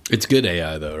It's good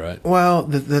AI though, right? well,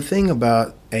 the thing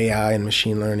about AI and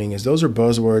machine learning is those are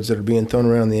buzzwords that are being thrown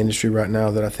around the industry right now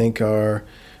that I think are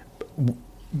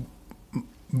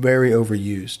very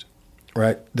overused,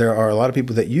 right? There are a lot of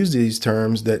people that use these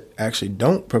terms that actually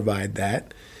don't provide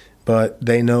that, but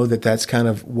they know that that's kind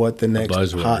of what the next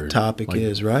Buzzword, hot topic like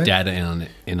is, right? Data analytics.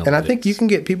 And I think you can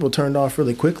get people turned off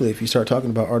really quickly if you start talking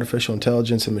about artificial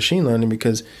intelligence and machine learning,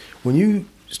 because when you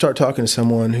start talking to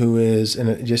someone who is,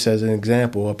 and just as an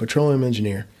example, a petroleum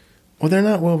engineer, well, they're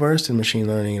not well versed in machine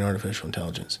learning and artificial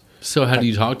intelligence. So how do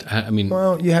you talk?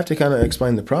 Well, you have to kind of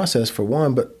explain the process for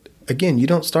one, but again, you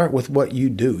don't start with what you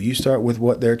do. You start with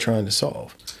what they're trying to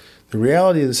solve. The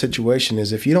reality of the situation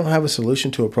is if you don't have a solution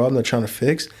to a problem they're trying to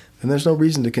fix, then there's no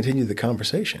reason to continue the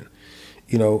conversation.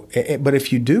 But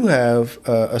if you do have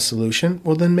a solution,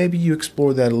 well, then maybe you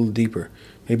explore that a little deeper.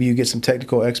 Maybe you get some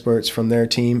technical experts from their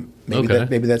team. Maybe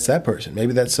that's that person.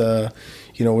 Maybe that's where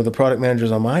the product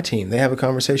managers on my team. They have a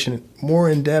conversation more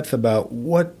in depth about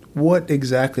what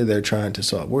exactly they're trying to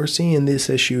solve. We're seeing this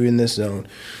issue in this zone.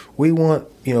 We want,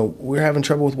 we're having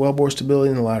trouble with wellbore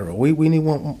stability in the lateral. We need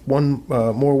one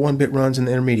more 1-bit runs in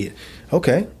the intermediate.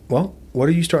 Okay, well, what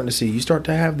are you starting to see? You start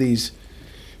to have these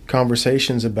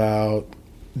conversations about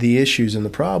the issues and the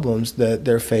problems that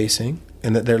they're facing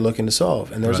and that they're looking to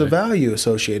solve. And there's a value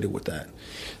associated with that.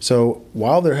 So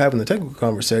while they're having the technical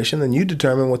conversation, then you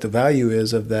determine what the value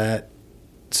is of that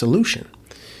solution.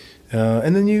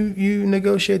 And then you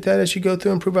negotiate that as you go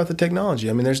through and prove out the technology.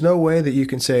 I mean, there's no way that you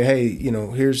can say, hey,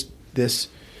 here's this,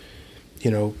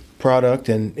 product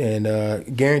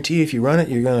and guarantee if you run it,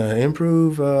 you're going to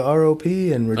improve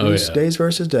ROP and reduce days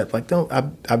versus depth. Like,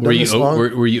 I've done this long.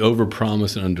 Were you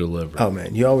over-promise and under-deliver? Oh,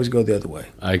 man, you always go the other way.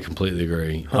 I completely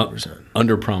agree. 100%.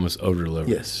 Under-promise, over-deliver.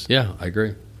 Yes. Yeah, I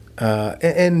agree.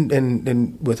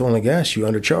 And with oil and gas, you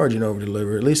undercharge and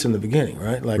over-deliver, at least in the beginning,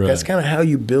 right? Like, that's kind of how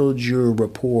you build your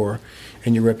rapport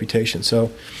and your reputation.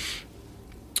 So,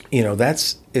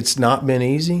 it's not been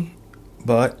easy.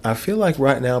 But I feel like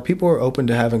right now people are open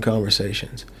to having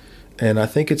conversations. And I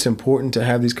think it's important to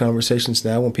have these conversations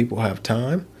now when people have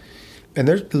time. And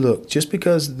just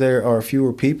because there are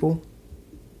fewer people,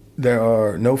 there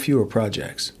are no fewer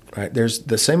projects, right? There's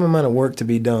the same amount of work to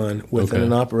be done within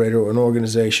an operator or an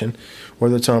organization,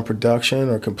 whether it's on production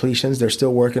or completions. They're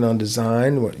still working on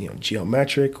design,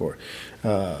 geometric or,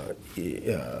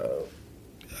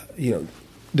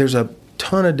 there's a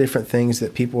ton of different things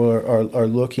that people are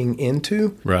looking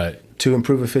into to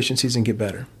improve efficiencies and get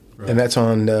better. Right. And that's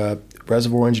on the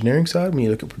reservoir engineering side when you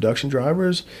look at production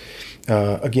drivers.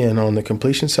 Again, on the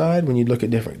completion side, when you look at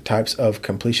different types of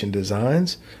completion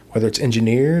designs, whether it's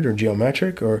engineered or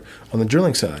geometric, or on the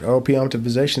drilling side. ROP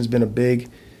optimization has been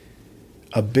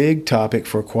a big topic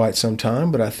for quite some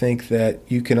time, but I think that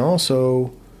you can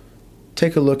also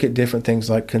take a look at different things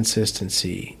like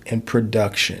consistency and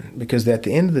production, because at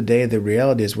the end of the day, the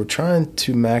reality is we're trying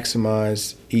to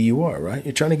maximize EUR, right?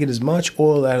 You're trying to get as much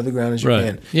oil out of the ground as you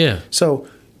can. Yeah. So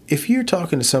if you're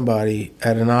talking to somebody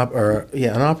at an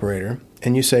operator,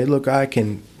 and you say, look, I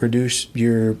can reduce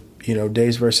your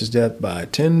days versus depth by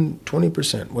 10,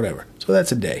 20%, whatever. So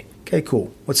that's a day. Okay,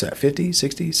 cool. What's that, 50,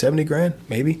 60, 70 grand,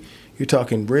 maybe? You're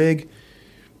talking rig,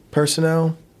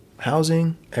 personnel,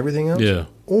 housing, everything else? Yeah.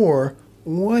 Or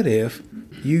what if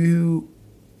you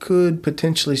could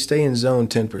potentially stay in zone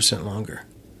 10% longer,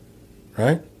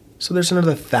 right? So there's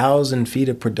another 1,000 feet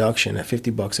of production at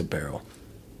 $50 a barrel.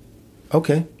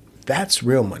 Okay, that's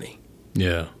real money.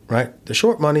 Yeah. Right? The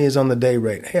short money is on the day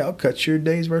rate. Hey, I'll cut your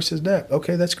days versus depth.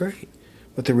 Okay, that's great.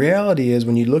 But the reality is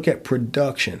when you look at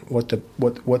production, what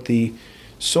the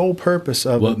sole purpose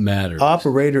of what matters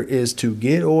operator is to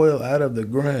get oil out of the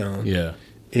ground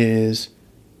is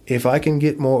if I can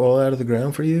get more oil out of the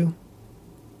ground for you,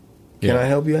 can I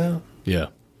help you out? Yeah.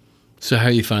 So how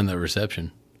do you find that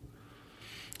reception?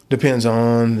 Depends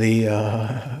on the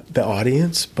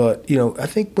audience, but I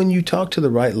think when you talk to the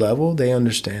right level, they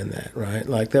understand that, right?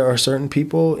 Like there are certain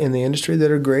people in the industry that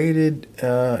are graded,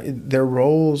 their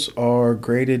roles are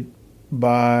graded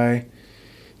by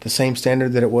the same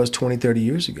standard that it was 20, 30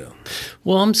 years ago.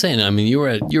 Well, I'm saying, you were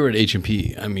at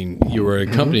H&P. You were a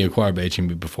company acquired by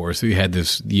H&P before, so you had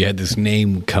this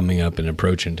name coming up and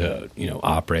approaching to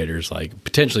operators, like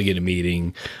potentially get a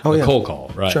meeting, cold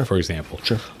call, right? Sure. For example.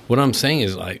 Sure. What I'm saying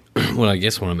is what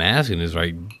I'm asking is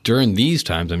during these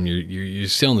times, you're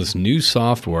selling this new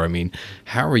software.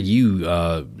 How are you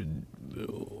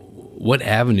what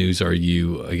avenues are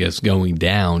you, I guess, going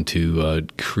down to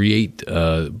create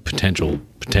potential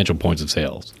points of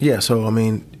sales? Yeah, so I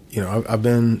mean, I've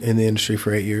been in the industry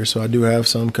for 8 years, so I do have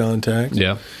some contacts.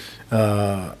 Yeah.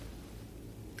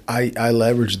 I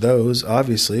leverage those,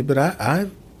 obviously, but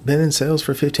I've been in sales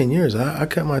for 15 years. I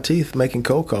cut my teeth making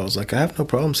cold calls. Like, I have no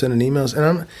problem sending emails.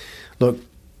 And look,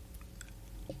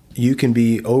 you can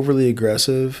be overly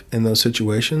aggressive in those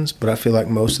situations, but I feel like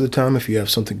most of the time, if you have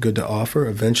something good to offer,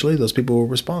 eventually those people will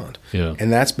respond. Yeah.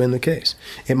 And that's been the case.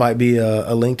 It might be a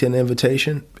LinkedIn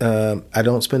invitation. I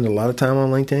don't spend a lot of time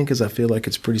on LinkedIn because I feel like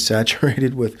it's pretty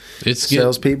saturated with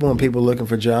salespeople and people looking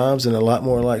for jobs, and a lot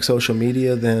more like social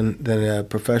media than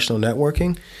professional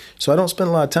networking. So I don't spend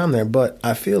a lot of time there, but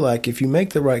I feel like if you make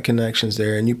the right connections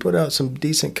there and you put out some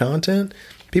decent content,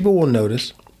 people will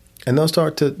notice. And they'll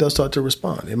start to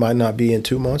respond. It might not be in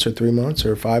 2 months or 3 months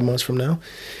or 5 months from now,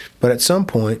 but at some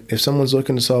point, if someone's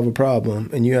looking to solve a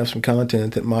problem and you have some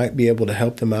content that might be able to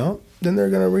help them out, then they're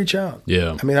going to reach out.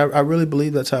 Yeah. I mean, I really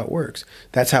believe that's how it works.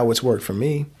 That's how it's worked for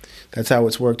me. That's how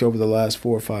it's worked over the last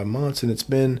 4 or 5 months, and it's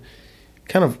been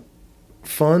kind of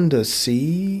fun to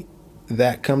see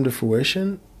that come to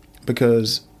fruition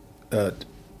because I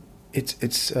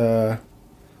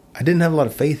didn't have a lot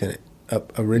of faith in it.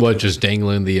 Originally. What, just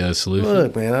dangling the solution?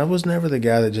 Look, man, I was never the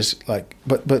guy that just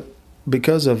but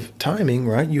because of timing,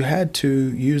 right? You had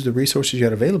to use the resources you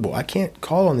had available. I can't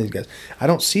call on these guys. I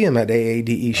don't see them at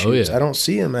AADE shoots. Yeah. I don't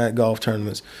see them at golf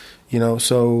tournaments.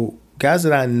 So guys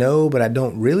that I know but I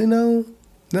don't really know,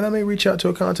 then I may reach out to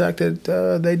a contact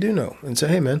that they do know and say,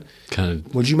 hey, man,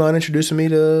 would you mind introducing me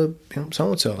to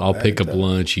so and so? I'll pick up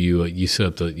lunch. You set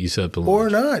up the lunch, or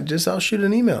not? Just I'll shoot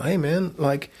an email. Hey, man,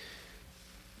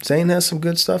 Zane has some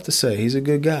good stuff to say. He's a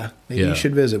good guy. Maybe you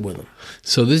should visit with him.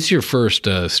 So this is your first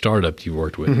startup you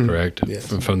worked with, correct?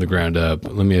 Yes. From the ground up.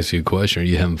 Let me ask you a question. Are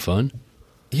you having fun?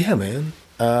 Yeah, man.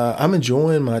 I'm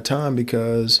enjoying my time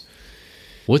because...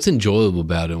 What's enjoyable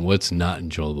about it and what's not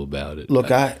enjoyable about it?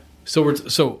 Look,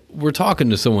 So we're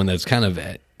talking to someone that's kind of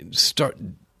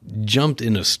jumped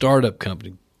in a startup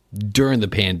company during the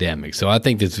pandemic. So I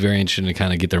think that's very interesting to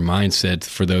kind of get their mindset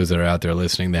for those that are out there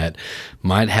listening that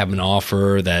might have an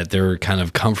offer that they're kind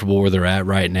of comfortable where they're at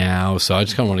right now. So I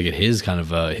just kind of want to get his kind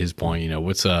of his point.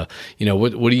 What's what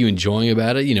are you enjoying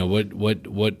about it?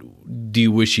 What do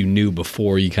you wish you knew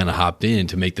before you kind of hopped in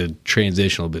to make the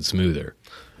transition a little bit smoother?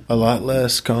 A lot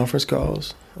less conference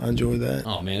calls. I enjoy that.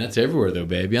 Oh man, that's everywhere though,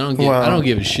 baby. I don't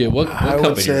give a shit. What I company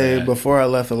would say you're at? before I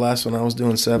left the last one, I was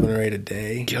doing 7 or 8 a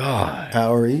day. God,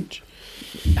 hour each.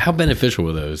 How beneficial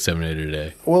were those 7 or 8 a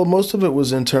day? Well, most of it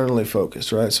was internally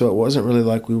focused, right? So it wasn't really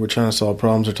like we were trying to solve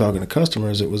problems or talking to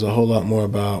customers. It was a whole lot more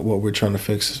about what we're trying to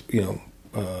fix,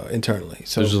 internally.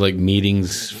 So those are like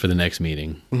meetings for the next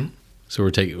meeting. Mm-hmm. So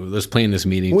let's plan this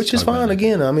meeting, which is fine.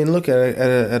 Again, I mean, look at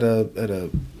a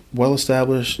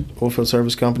well-established oilfield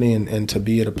service company, and to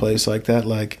be at a place like that,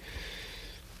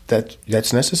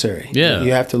 that's necessary. Yeah,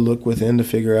 you have to look within to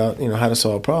figure out how to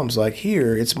solve problems. Like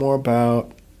here, it's more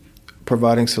about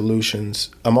providing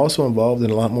solutions. I'm also involved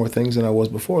in a lot more things than I was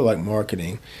before, like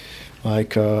marketing,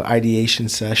 like ideation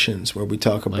sessions where we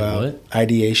talk about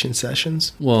ideation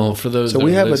sessions. Well, for those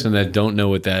that don't know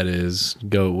what that is,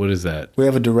 what is that? We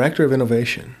have a director of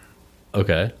innovation.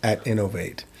 Okay. At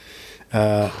Innovate.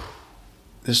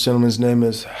 This gentleman's name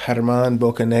is Germán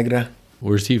Bocanegra.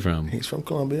 Where's he from? He's from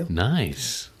Colombia.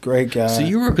 Nice. Great guy. So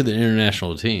you work with an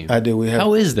international team. I do.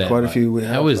 How is that? Quite a few.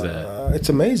 How is that? It's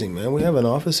amazing, man. We have an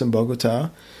office in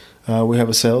Bogota. We have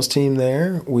a sales team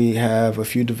there. We have a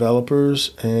few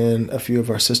developers, and a few of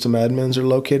our system admins are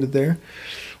located there.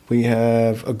 We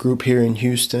have a group here in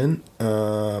Houston,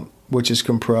 which is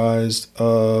comprised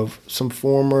of some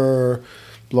former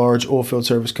large oilfield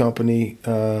service company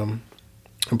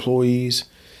employees.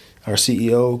 Our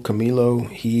CEO, Camilo,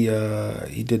 he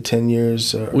did 10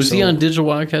 years. Was he on Digital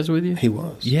Wildcats with you? He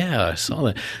was. Yeah, I saw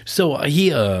that. So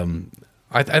he,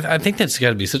 I think that's got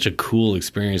to be such a cool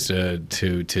experience to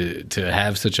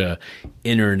have such a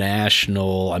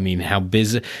international. I mean, how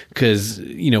busy? Because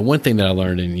one thing that I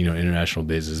learned in international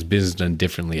business done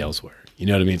differently elsewhere. You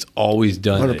know what I mean? It's always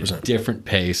done 100%. at a different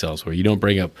pace elsewhere. You don't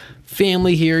bring up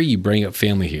family here. You bring up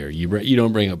family here. You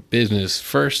don't bring up business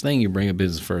first thing. You bring up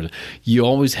business first. You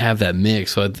always have that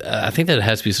mix. So I think that it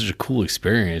has to be such a cool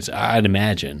experience, I'd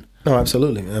imagine. No,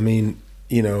 absolutely. I mean,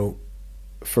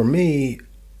 for me,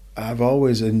 I've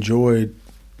always enjoyed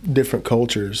different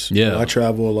cultures. Yeah. I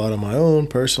travel a lot on my own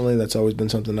personally. That's always been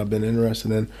something I've been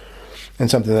interested in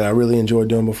and something that I really enjoyed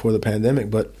doing before the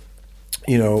pandemic. But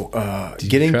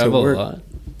getting to work. A lot?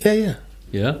 Yeah.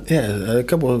 Yeah? Yeah, a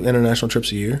couple of international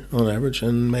trips a year on average,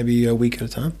 and maybe a week at a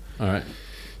time. All right.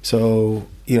 So,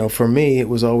 for me, it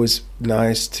was always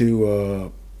nice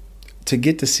to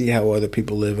get to see how other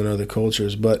people live in other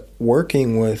cultures. But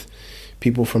working with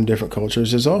people from different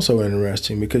cultures is also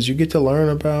interesting because you get to learn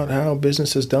about how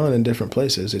business is done in different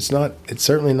places. It's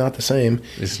certainly not the same.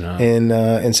 It's not.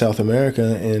 In South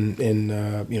America and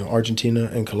in Argentina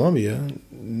and Colombia,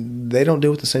 they don't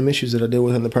deal with the same issues that I deal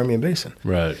with in the Permian Basin.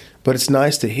 Right. But it's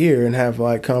nice to hear and have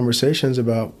like conversations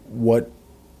about what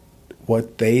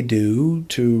they do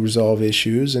to resolve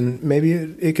issues, and maybe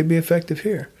it could be effective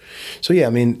here. So yeah, I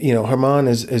mean, Herman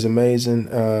is amazing,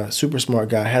 super smart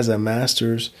guy, has a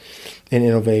master's in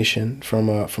innovation from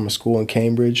a school in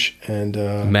Cambridge, and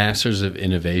Masters of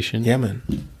Innovation. Yeah, man,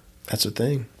 that's the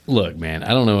thing. Look, man, I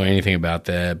don't know anything about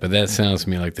that, but that sounds to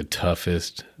me like the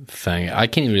toughest thing. I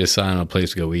can't even decide on a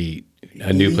place to go eat.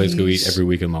 A new place to go eat every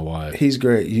week with my wife. He's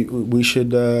great. We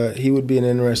should. He would be an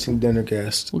interesting dinner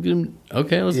guest. We'll get him.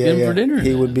 Okay, let's get him for dinner.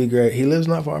 He would be great. He lives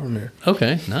not far from here.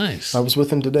 Okay, nice. I was with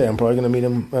him today. I'm probably going to meet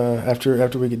him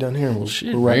after we get done here. Well,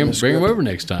 shit, bring him over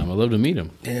next time. I'd love to meet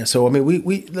him. Yeah. So I mean,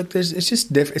 we look. It's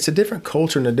just different. It's a different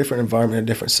culture and a different environment, a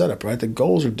different setup, right? The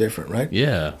goals are different, right?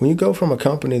 Yeah. When you go from a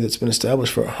company that's been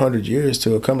established for 100 years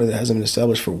to a company that hasn't been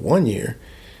established for 1 year,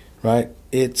 right?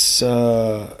 It's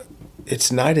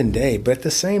night and day, but at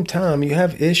the same time, you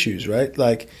have issues, right?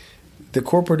 Like the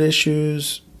corporate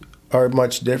issues are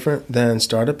much different than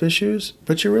startup issues,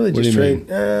 but you're really just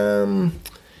trading.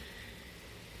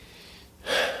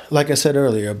 Like I said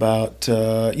earlier about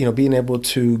being able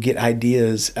to get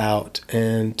ideas out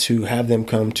and to have them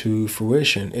come to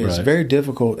fruition is very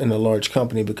difficult in a large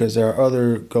company because there are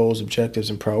other goals, objectives,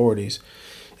 and priorities.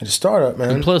 In a startup,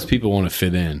 man. And plus, people want to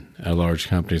fit in at a large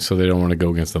company, so they don't want to go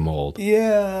against the mold.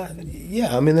 Yeah.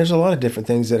 I mean, there's a lot of different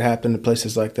things that happen in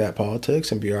places like that,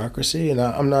 politics and bureaucracy. And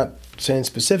I'm not saying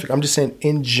specific. I'm just saying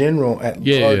in general at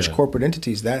large corporate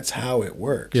entities, that's how it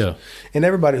works. Yeah. And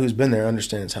everybody who's been there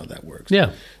understands how that works.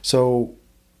 Yeah. So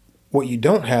what you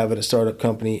don't have at a startup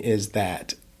company is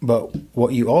that. But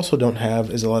what you also don't have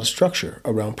is a lot of structure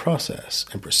around process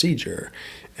and procedure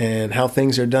and how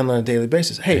things are done on a daily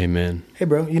basis. Hey, amen. Hey,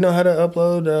 bro, you know how to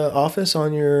upload Office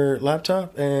on your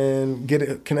laptop and get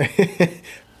it? Can I?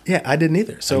 Yeah, I didn't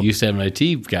either. So I used to have an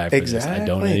IT guy for this. I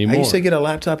don't anymore. I used to get a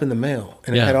laptop in the mail,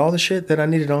 and it had all the shit that I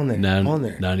needed on there.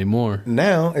 Not anymore.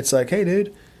 Now it's like, hey,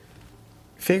 dude,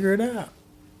 figure it out.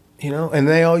 And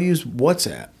they all use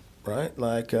WhatsApp. Right,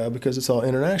 like because it's all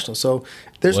international. So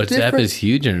there's WhatsApp is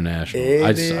huge international.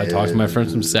 I talked to my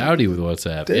friends from Saudi with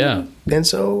WhatsApp. Dude. Yeah, and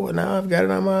so now I've got it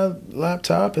on my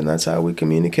laptop, and that's how we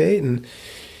communicate. And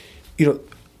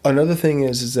another thing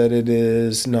is that it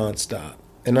is nonstop.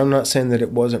 And I'm not saying that it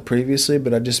wasn't previously,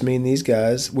 but I just mean these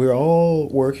guys. We're all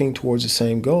working towards the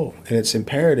same goal, and it's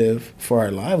imperative for our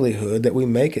livelihood that we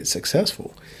make it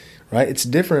successful. Right? It's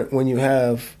different when you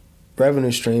have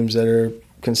revenue streams that are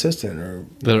consistent or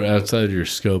that are outside of your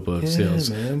scope of sales.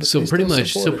 Man, so pretty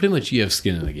much you have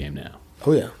skin in the game now.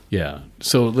 Oh yeah. Yeah.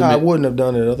 So I wouldn't have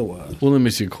done it otherwise. Well, let me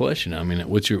ask you a question. I mean,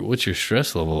 what's your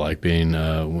stress level like being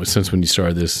since when you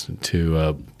started this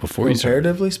to before you started?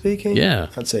 Comparatively speaking? Yeah.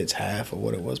 I'd say it's half of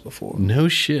what it was before. No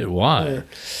shit. Why?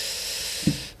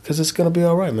 Because it's gonna be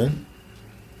all right, man.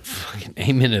 Fucking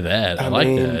amen to that. I like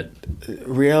that.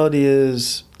 Reality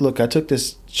is, look, I took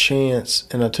this chance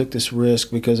and I took this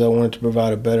risk because I wanted to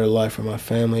provide a better life for my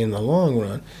family in the long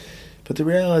run. But the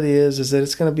reality is that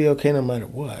it's going to be okay no matter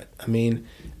what. I mean,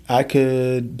 I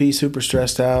could be super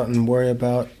stressed out and worry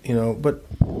about, but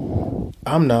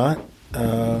I'm not.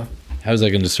 How's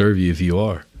that going to serve you if you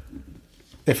are?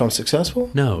 If I'm successful?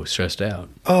 No, stressed out.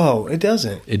 Oh, it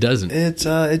doesn't. It doesn't.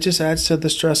 It just adds to the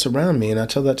stress around me, and I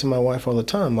tell that to my wife all the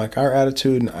time. Like, our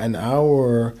attitude and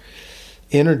our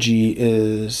energy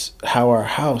is how our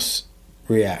house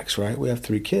reacts, right? We have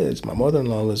 3 kids. My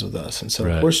mother-in-law lives with us, and so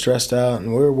we're stressed out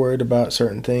and we're worried about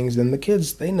certain things. Then the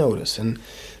kids, they notice, and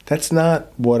that's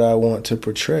not what I want to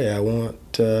portray. I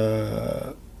want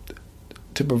to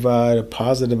provide a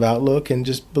positive outlook and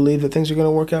just believe that things are going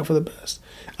to work out for the best.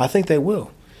 I think they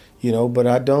will, but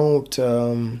I don't,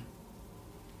 I'm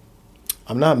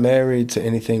not married to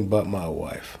anything but my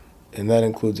wife. And that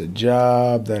includes a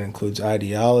job, that includes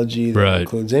ideology, that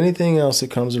includes anything else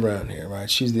that comes around here, right?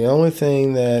 She's the only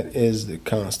thing that is the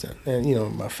constant.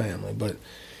 And, my family, but...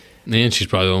 And she's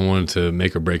probably the only one to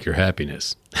make or break your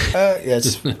happiness.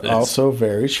 It's also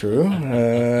very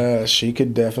true. She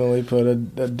could definitely put a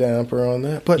damper on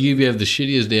that. But you have the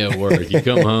shittiest day at work. You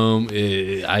come home.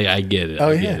 I get it.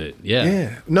 I get it.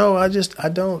 Yeah. No, I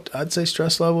don't. I'd say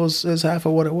stress levels is half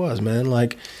of what it was, man.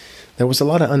 Like, there was a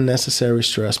lot of unnecessary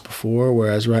stress before,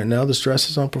 whereas right now the stress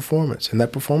is on performance, and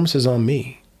that performance is on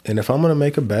me. And if I'm going to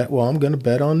make a bet, well, I'm going to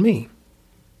bet on me.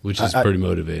 which is pretty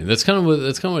motivating. That's kind of what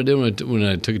I did when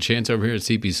I took a chance over here at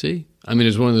CPC. I mean,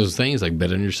 it's one of those things like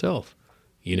bet on yourself.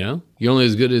 You know, you're only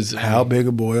as good as how big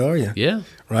a boy are you? Yeah,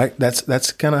 right.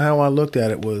 That's kind of how I looked at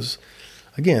it. Was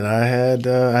again, I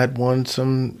had won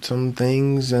some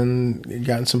things and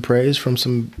gotten some praise from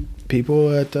some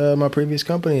people at my previous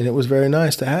company, and it was very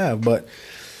nice to have. But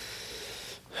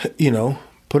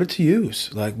put it to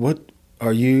use. Like, what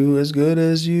are you as good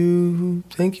as you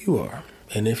think you are?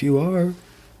 And if you are,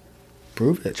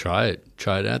 prove it. Try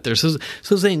it out there. So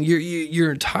Zane,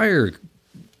 your entire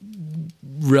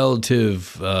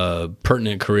relative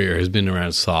pertinent career has been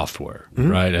around software,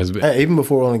 right? Even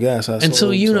before oil and gas.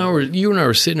 You and I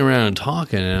were sitting around and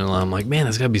talking, and I'm like, man,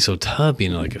 it's got to be so tough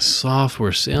being like a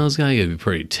software sales guy. You got to be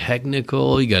pretty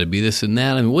technical. You got to be this and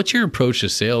that. I mean, what's your approach to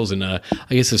sales and I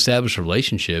guess establish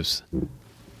relationships?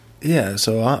 Yeah,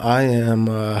 so I am.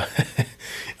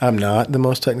 I'm not the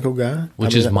most technical guy,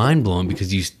 which is mind blowing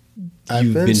because you've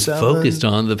been focused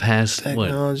on the past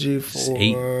technology for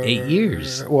 8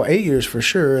 years. Well, 8 years for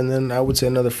sure, and then I would say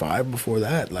another 5 before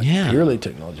that, purely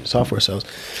technology, software sales.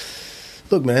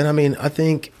 Look, man, I mean, I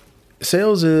think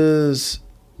sales is,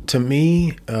 to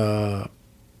me,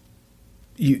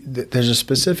 there's a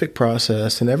specific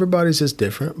process, and everybody's is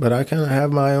different. But I kind of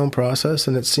have my own process,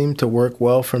 and it seemed to work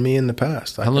well for me in the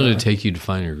past. How long did it take you to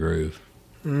find your groove?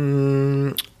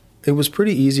 It was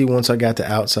pretty easy once I got to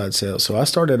outside sales. So I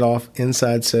started off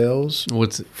inside sales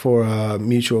for a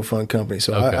mutual fund company.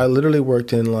 So okay. I literally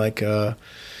worked in I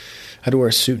had to wear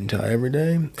a suit and tie every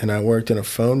day. And I worked in a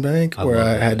phone bank where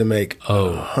I had to make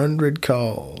 100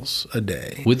 calls a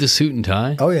day. With the suit and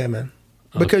tie? Oh, yeah, man.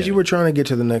 Because you were trying to get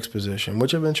to the next position,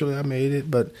 which eventually I made it.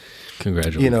 But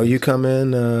congratulations. You come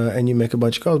in and you make a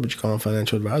bunch of calls, but you call them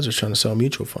financial advisors trying to sell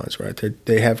mutual funds, right?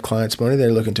 They have clients' money,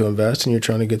 they're looking to invest, and you're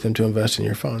trying to get them to invest in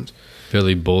your funds.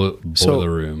 Fairly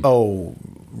boiler room. Oh,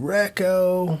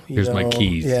 Reco. Here's my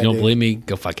keys. You don't believe me?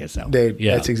 Go fuck yourself.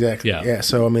 That's exactly. Yeah.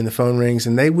 So, I mean, the phone rings,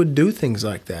 and they would do things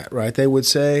like that, right? They would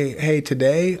say, hey,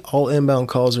 today all inbound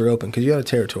calls are open because you had a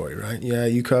territory, right? Yeah,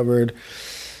 you covered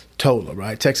total,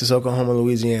 right? Texas, Oklahoma,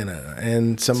 Louisiana,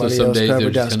 and somebody else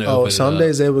covered Dallas. Some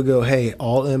days they would go, hey,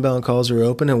 all inbound calls are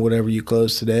open, and whatever you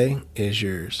close today is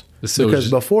yours.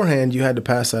 Because beforehand, you had to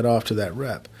pass that off to that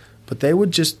rep. But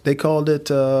they called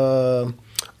it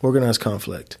organized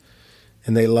conflict.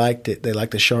 And they liked it. They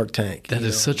liked the Shark Tank. That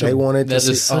is such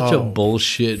a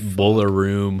bullshit boiler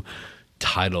room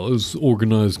title. It was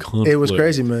organized conflict. It was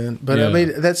crazy, man. But I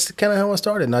mean, that's kind of how I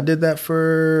started. And I did that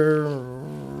for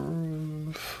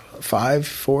 4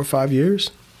 or 5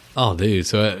 years. Oh, dude.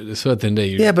 So at the end of the day,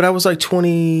 yeah, but I was like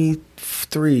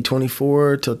 23,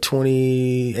 24 till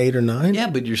 28 or 9. Yeah,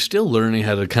 but you're still learning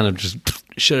how to kind of just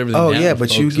shut everything down. Oh, yeah,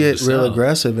 but you get real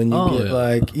aggressive and you get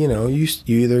like, you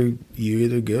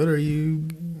either good or you...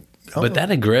 But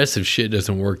that aggressive shit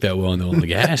doesn't work that well in the oil and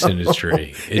gas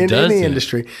industry. It doesn't. Any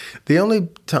industry. The only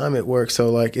time it works,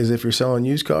 is if you're selling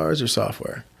used cars or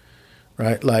software.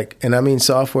 Right, and I mean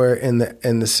software in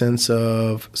the sense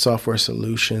of software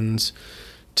solutions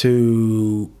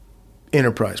to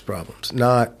enterprise problems,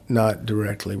 not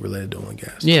directly related to oil and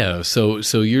gas. Yeah, so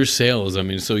your sales, I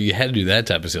mean, so you had to do that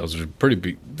type of sales, which was pretty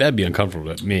big. That'd be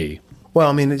uncomfortable to me. Well,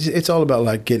 I mean, it's all about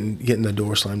like getting the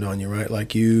door slammed on you, right?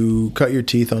 Like you cut your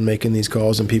teeth on making these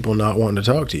calls and people not wanting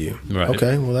to talk to you. Right.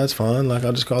 Okay, well that's fine. Like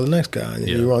I'll just call the next guy and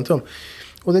you run through them.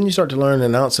 Well, then you start to learn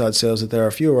in outside sales that there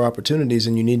are fewer opportunities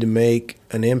and you need to make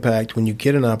an impact when you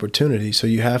get an opportunity. So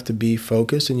you have to be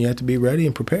focused and you have to be ready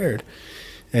and prepared.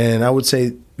 And I would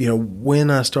say, when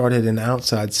I started in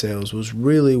outside sales was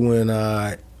really when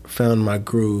I found my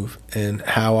groove and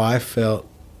how I felt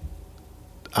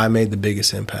I made the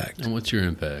biggest impact. And what's your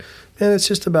impact? And it's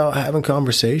just about having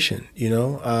conversation,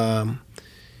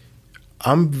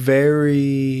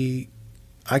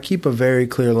 I keep a very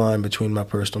clear line between my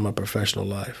personal and my professional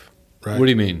life. Right? What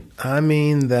do you mean? I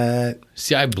mean that...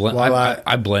 See, I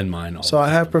blend mine all. So I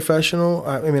have professional...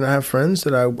 I have friends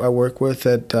that I work with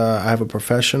that I have a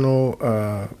professional,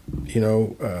 I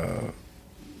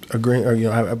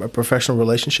have a professional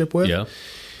relationship with. Yeah.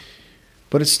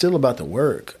 But it's still about the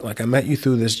work. Like I met you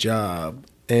through this job.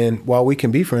 And while we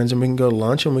can be friends and we can go to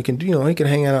lunch and we can we can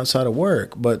hang out outside of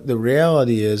work. But the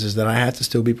reality is that I have to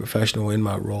still be professional in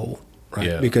my role. Right.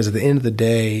 Yeah. Because at the end of the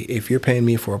day, if you're paying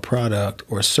me for a product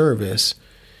or a service,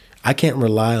 I can't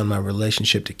rely on my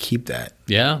relationship to keep that.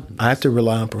 Yeah. I have to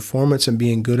rely on performance and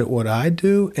being good at what I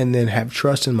do, and then have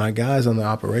trust in my guys on the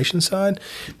operation side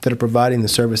that are providing the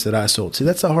service that I sold. See,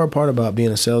 that's the hard part about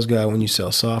being a sales guy when you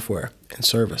sell software and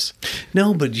service.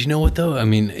 No, but you know what though? I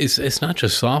mean, it's not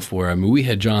just software. I mean, we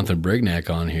had Jonathan Brignac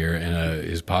on here, and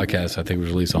his podcast I think was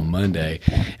released on Monday,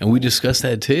 and we discussed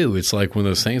that too. It's like one of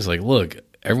those things. Like, look,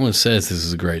 everyone says this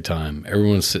is a great time.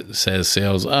 Everyone says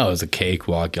sales, oh, it's a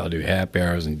cakewalk. Y'all do happy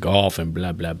hours and golf and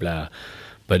blah blah blah.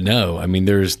 But no, I mean,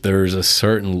 there's a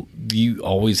certain, you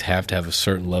always have to have a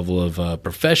certain level of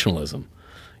professionalism.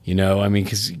 You know, I mean,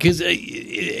 because it's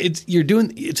a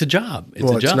job. It's a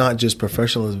job. It's not just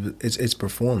professionalism; it's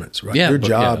performance, right? Yeah, your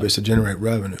job is to generate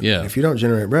revenue. Yeah. If you don't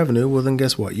generate revenue, well, then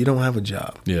guess what? You don't have a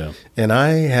job. Yeah. And I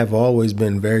have always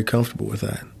been very comfortable with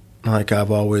that. Like,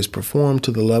 I've always performed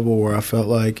to the level where I felt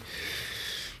like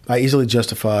I easily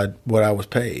justified what I was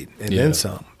paid, and then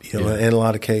some. You know, in a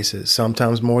lot of cases,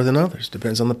 sometimes more than others.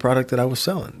 Depends on the product that I was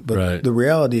selling. But the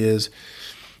reality is,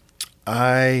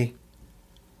 I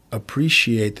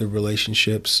appreciate the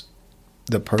relationships,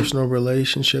 the personal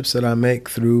relationships that I make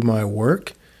through my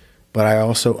work, but I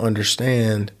also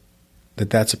understand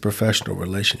that that's a professional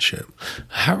relationship.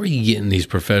 How are you getting these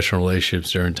professional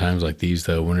relationships during times like these,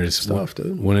 though? When it's tough,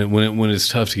 dude. When it's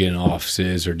tough to get in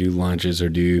offices or do lunches or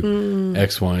do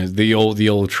X, Y, the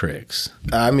old tricks.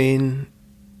 I mean,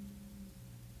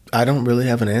 I don't really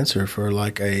have an answer for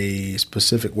like a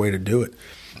specific way to do it.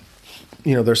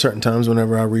 You know, there are certain times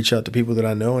whenever I reach out to people that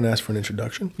I know and ask for an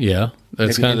introduction. Yeah,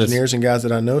 that's kind of engineers and guys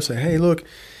that I know say, "Hey, look,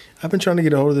 I've been trying to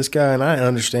get a hold of this guy, and I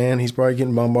understand he's probably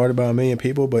getting bombarded by a million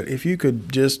people, but if you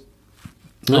could just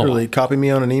literally copy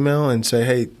me on an email and say,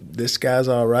 hey, this guy's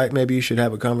all right, maybe you should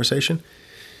have a conversation."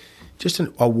 Just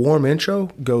a warm intro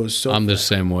goes so I'm the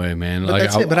same way, man. But like,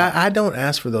 that's it. But I don't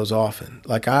ask for those often.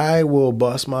 Like, I will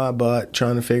bust my butt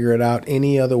trying to figure it out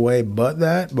any other way but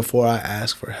that before I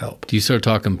ask for help. Do you start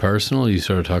talking personal, or do you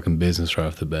start talking business right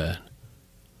off the bat?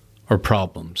 Or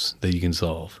problems that you can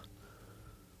solve?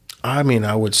 I mean,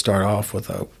 I would start off with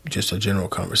just a general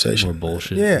conversation. More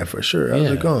bullshit. Yeah, for sure.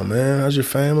 How's it going, man? How's your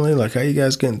family? Like, how you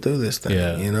guys getting through this thing?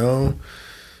 Yeah. You know?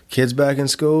 Kids back in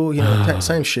school, you know,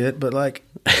 same shit, but like,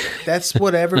 that's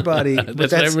what everybody.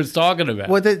 That's what everyone's talking about.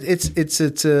 Well,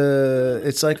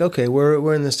 it's like, okay,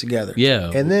 we're in this together.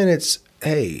 Yeah. And then it's,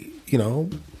 hey, you know,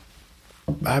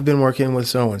 I've been working with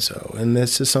so and so, and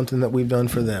this is something that we've done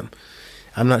for them.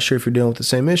 I'm not sure if you're dealing with the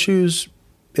same issues.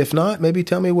 If not, maybe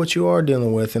tell me what you are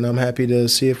dealing with, and I'm happy to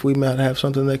see if we might have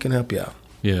something that can help you out.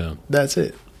 Yeah. That's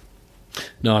it.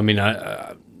 No, I mean,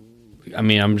 I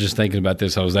mean, I'm just thinking about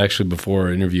this. I was actually, before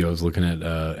our interview, I was looking at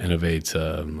Innovate's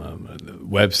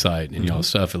website and y'all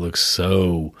stuff. It looks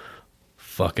so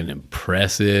fucking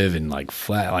impressive and like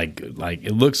flat. Like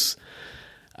it looks.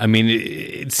 I mean,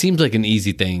 it seems like an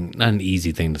easy thing, not an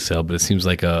easy thing to sell, but it seems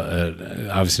like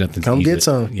obviously nothing's Come easy. Get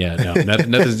some. Yeah, no,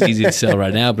 nothing's easy to sell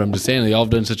right now. But I'm just saying, y'all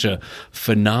have done such a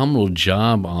phenomenal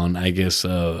job on, I guess,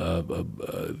 the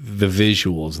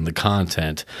visuals and the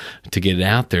content to get it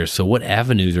out there. So, what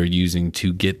avenues are you using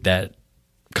to get that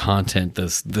content, the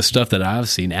stuff that I've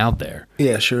seen out there?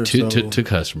 Yeah, sure. To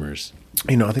customers.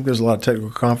 You know, I think there's a lot of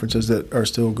technical conferences that are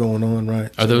still going on,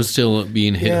 right? Are those still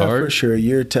being hit hard? Yeah, for sure.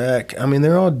 Year Tech. I mean,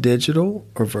 they're all digital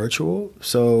or virtual.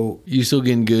 So you still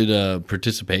getting good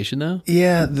participation, though?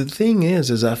 Yeah. The thing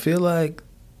is I feel like,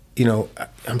 you know,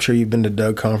 I'm sure you've been to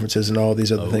Doug conferences and all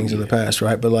these other things in the past,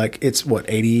 right? But like, it's what,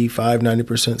 85,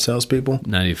 90% salespeople?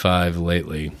 95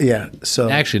 lately. Yeah. So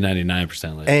actually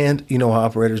 99% lately. And you know how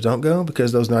operators don't go?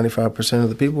 Because those 95% of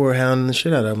the people were hounding the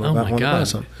shit out of them about wanting to buy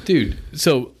something. Dude,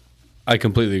 so I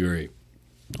completely agree.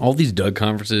 All these Doug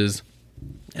conferences,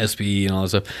 SPE and all that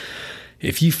stuff,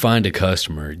 if you find a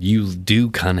customer, you do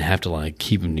kind of have to like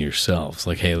keep them to yourselves.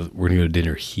 Like, hey, we're going to go to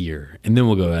dinner here, and then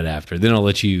we'll go out after. Then I'll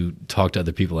let you talk to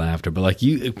other people after. But like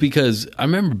because I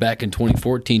remember back in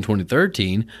 2014,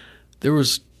 2013, there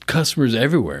was customers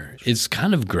everywhere. It's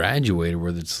kind of graduated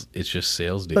where it's just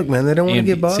sales dudes. Look, man, they don't want to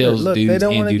get bothered. Look, they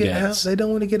don't want to get they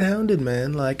don't want to get hounded,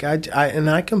 man. Like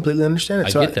I completely understand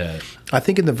it. I get that. I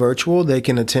think in the virtual they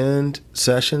can attend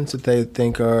sessions that they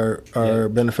think are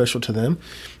beneficial to them,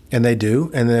 and they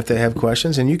do. And then if they have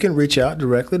questions, and you can reach out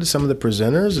directly to some of the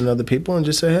presenters and other people and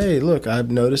just say, hey, look,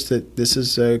 I've noticed that this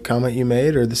is a comment you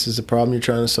made, or this is a problem you're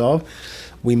trying to solve.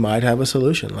 We might have a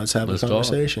solution. Let's have a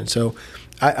conversation. So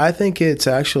I think it's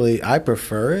actually, I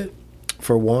prefer it,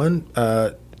 for one.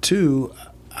 Two,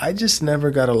 I just never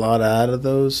got a lot out of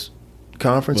those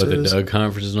conferences. What, the Doug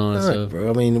conferences and all that stuff? Bro.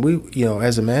 I mean,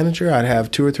 as a manager, I'd have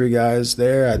 2 or 3 guys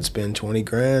there. I'd spend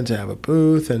 $20,000 to have a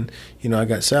booth, and, I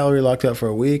got salary locked up for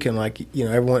a week, and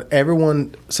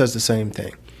everyone says the same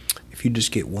thing. if you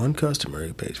just get one customer,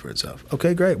 it pays for itself.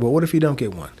 Okay, great. Well, what if you don't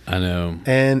get one? I know.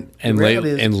 And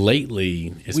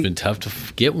lately, it's been tough to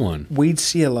get one. We'd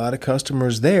see a lot of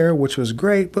customers there, which was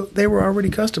great, but they were already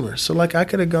customers. So, like, I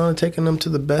could have gone and taken them to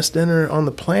the best dinner on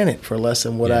the planet for less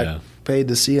than what I paid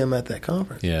to see them at that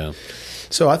conference. Yeah.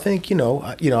 So I think,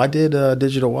 I did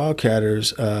Digital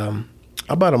Wildcatters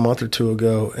about a month or two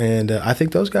ago, and I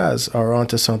think those guys are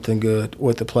onto something good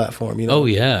with the platform. Oh,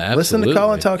 yeah, absolutely. Listen to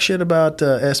Colin talk shit about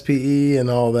SPE and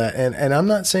all that, and I'm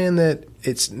not saying that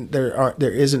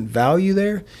there isn't value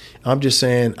there. I'm just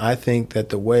saying I think that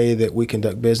the way that we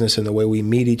conduct business and the way we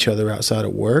meet each other outside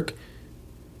of work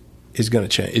is going to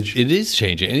change. It is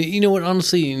changing. And you know what,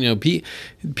 honestly,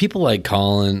 people like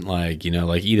Colin,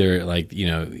 either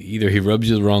he rubs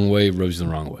you the wrong way, rubs you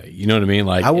the wrong way. You know what I mean?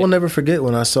 Like, I will never forget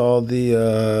when I saw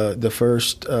the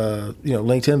first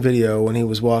LinkedIn video when he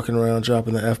was walking around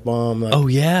dropping the F-bomb. Oh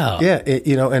yeah. Yeah,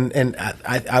 and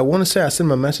I want to say I sent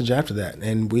him a message after that,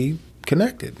 and we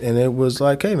connected, and it was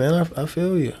like, hey man, I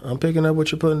feel you. I'm picking up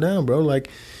what you're putting down, bro. Like,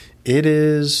 it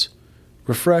is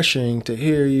refreshing to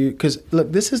hear you, because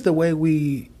look, this is the way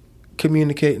we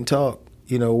communicate and talk.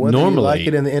 Whether normally, you like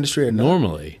it in the industry or not.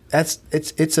 Normally, it's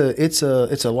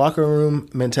a locker room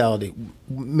mentality,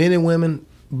 men and women,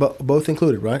 both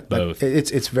included, right? Both. Like,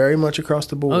 it's very much across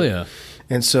the board. Oh yeah.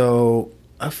 And so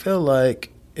I feel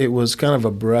like it was kind of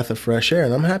a breath of fresh air,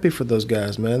 and I'm happy for those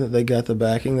guys, man, that they got the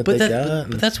backing that they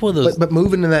got. But that's one of those. But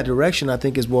moving in that direction, I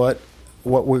think, is what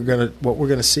we're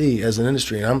gonna see as an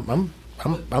industry, and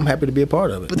I'm happy to be a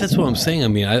part of it. But that's what I'm saying. I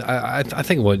mean, I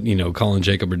think what Colin and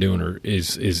Jacob are doing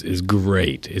is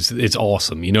great. It's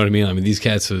awesome. You know what I mean? I mean, these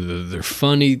cats they're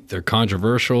funny, they're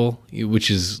controversial,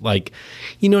 which is like,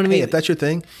 you know what I mean? Hey, if that's your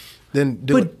thing, then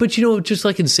do it. But just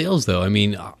like in sales, though, I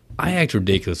mean, I act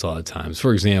ridiculous a lot of times.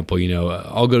 For example,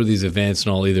 I'll go to these events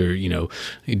and I'll either,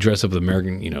 dress up with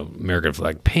American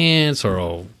flag pants, or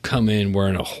I'll come in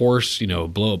wearing a horse,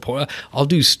 blow up. I'll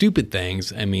do stupid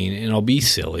things. I mean, and I'll be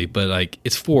silly, but like,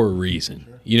 it's for a reason.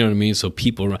 You know what I mean? So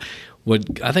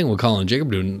what Colin and Jacob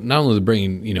are doing, not only is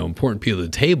bringing, important people to the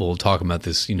table, talking about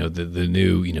this, the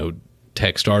new,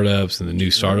 tech startups and the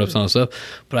new startups and all that stuff,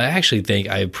 but I actually think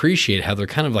I appreciate how they're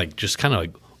kind of like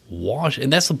wash,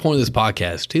 and that's the point of this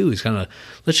podcast too, is kind of,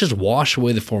 let's just wash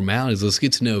away the formalities. Let's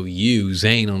get to know you,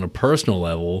 Zane, on a personal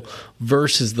level,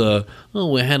 versus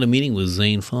we had a meeting with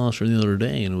Zane Foster the other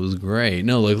day and it was great.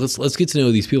 No, like, let's get to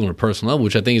know these people on a personal level,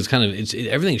 which I think is kind of,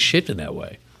 everything's shifted that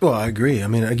way. Well, I agree. I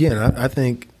mean, again, I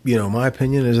think, my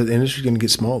opinion is that the industry's going to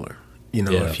get smaller.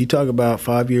 If you talk about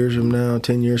 5 years from now,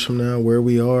 10 years from now, where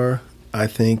we are, I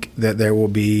think that there will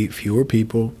be fewer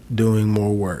people doing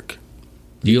more work.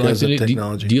 Do you like the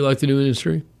new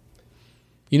industry?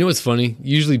 You know what's funny?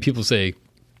 Usually people say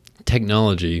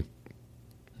technology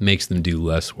makes them do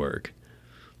less work,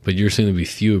 but you're saying there'll be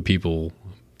fewer people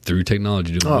through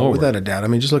technology doing more without work. a doubt. I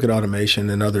mean, just look at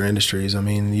automation and other industries. I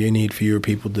mean, you need fewer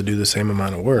people to do the same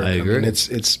amount of work. I agree. I mean,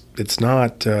 it's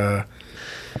not. So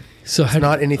it's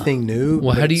not anything new.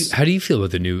 Well, how do you feel about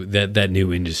the new that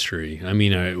new industry? I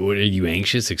mean, are you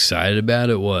anxious, excited about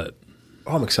it? What?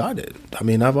 Oh, I'm excited. I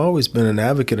mean, I've always been an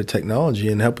advocate of technology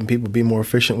and helping people be more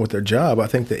efficient with their job. I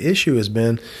think the issue has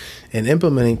been in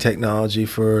implementing technology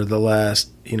for the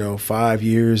last 5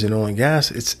 years in oil and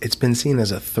gas. It's been seen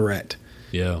as a threat.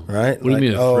 Yeah. Right? What do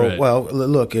you mean a threat? Well,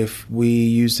 look, if we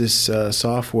use this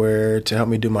software to help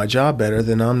me do my job better,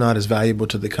 then I'm not as valuable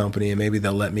to the company and maybe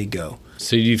they'll let me go.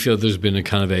 So do you feel there's been a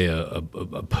kind of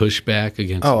a pushback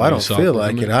against? Oh, I don't feel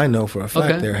like it. I know for a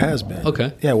fact there has been.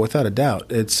 Okay. Yeah, without a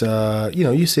doubt. It's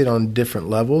you see it on different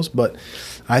levels, but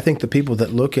I think the people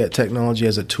that look at technology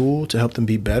as a tool to help them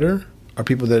be better are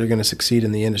people that are going to succeed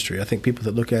in the industry. I think people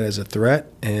that look at it as a threat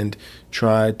and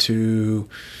try to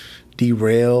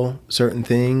derail certain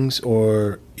things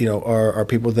or are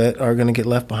people that are going to get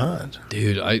left behind.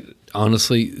 Dude,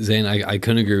 honestly, Zane, I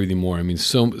couldn't agree with you more. I mean,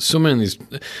 so many of these,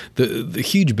 the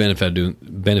huge benefit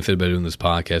about doing this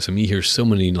podcast. I mean, you hear so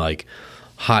many like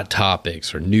hot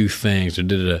topics or new things or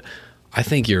da-da-da. I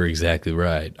think you're exactly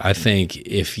right. I think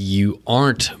if you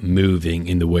aren't moving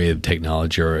in the way of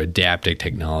technology or adapting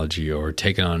technology or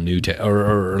taking on new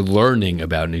or learning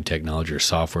about new technology or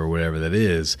software or whatever that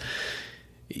is,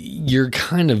 you're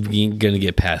kind of going to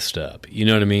get passed up. You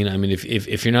know what I mean? I mean,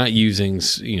 if you're not using,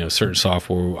 certain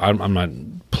software, I'm not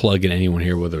plugging anyone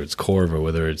here, whether it's Corva,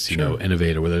 whether it's,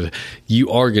 Innovator, whether you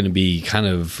are going to be kind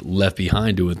of left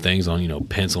behind doing things on,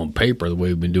 pencil and paper the way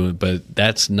we've been doing it. But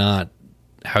that's not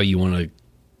how you want to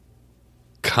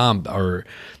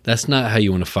that's not how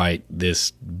you want to fight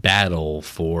this battle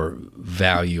for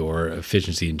value or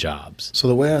efficiency in jobs. So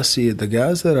the way I see it, the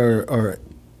guys that are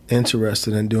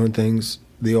interested in doing things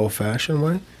the old-fashioned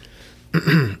way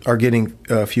are getting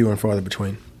fewer and farther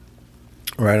between.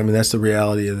 Right? I mean, that's the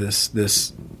reality of this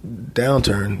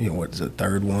downturn. You know, what's the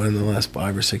third one in the last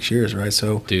 5 or 6 years, right?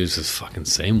 So, Dude, it's the fucking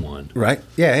same one. right?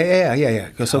 Yeah.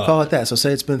 So call it that. So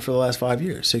say it's been for the last 5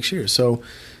 years, 6 years. So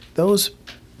those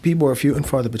people are few and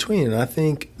farther between. And I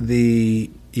think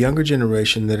the younger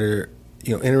generation that are,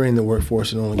 you know, entering the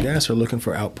workforce in oil and gas are looking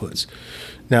for outputs.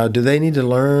 Now, do they need to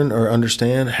learn or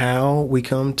understand how we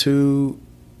come to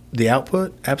the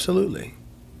output? Absolutely.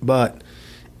 But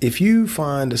if you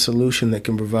find a solution that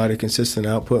can provide a consistent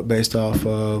output based off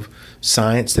of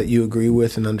science that you agree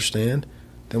with and understand,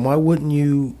 then why wouldn't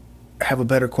you have a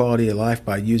better quality of life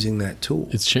by using that tool?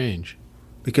 It's change.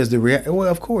 Because well,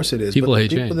 of course it is. People but the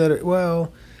hate change. that are,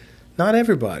 well, not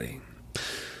everybody.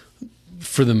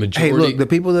 For the majority. Hey, look, the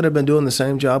people that have been doing the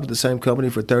same job at the same company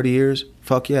for 30 years,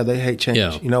 fuck yeah, they hate change.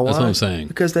 Yeah, you know why? that's what I'm saying.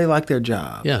 Because they like their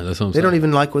job. Yeah, that's what I'm They saying. don't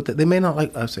even like they may not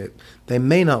like, they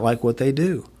may not like what they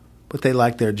do, but they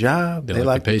like their job. They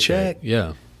like the check.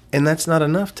 Yeah. And that's not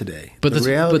enough today. But The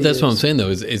reality that's what I'm is- saying though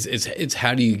is it's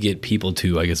how do you get people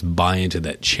to, I guess, buy into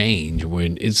that change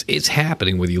when it's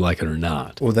happening whether you like it or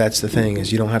not. Well, that's the thing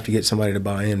is you don't have to get somebody to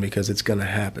buy in because it's going to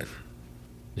happen.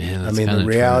 Yeah, I that's mean, the kinda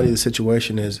reality true. of the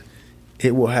situation is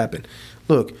it will happen.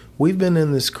 Look, we've been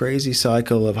in this crazy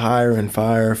cycle of hire and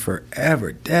fire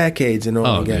forever, decades in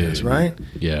oil and gas, dude. right?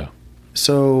 Yeah.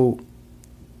 So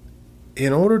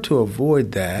in order to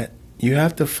avoid that, you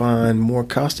have to find more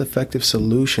cost-effective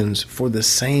solutions for the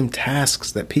same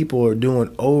tasks that people are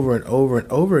doing over and over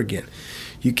and over again.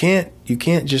 You can't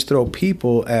just throw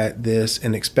people at this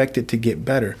and expect it to get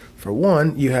better. For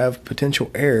one, you have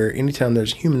potential error anytime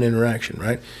there's human interaction,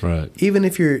 right? Right. Even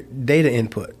if your data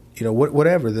input, you know,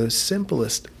 whatever, the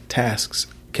simplest tasks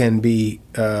can be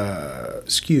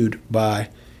skewed by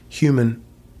human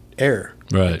error.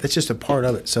 Right. That's just a part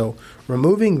of it. So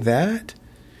removing that,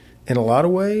 in a lot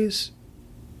of ways,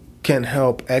 can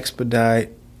help expedite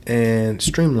and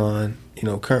streamline, you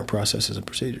know, current processes and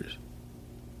procedures.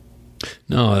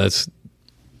 No, that's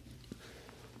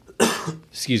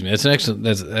excuse me. That's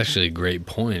actually a great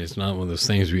point. It's not one of those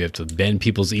things where you have to bend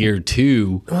people's ear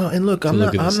to. Well, and look, I'm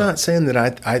look at this not saying that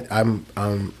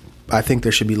I think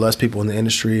there should be less people in the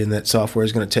industry and that software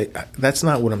is going to take. That's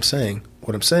not what I'm saying.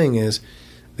 What I'm saying is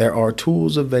there are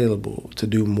tools available to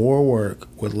do more work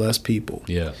with less people.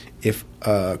 Yeah. If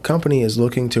a company is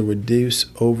looking to reduce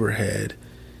overhead,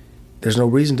 there's no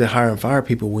reason to hire and fire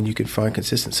people when you can find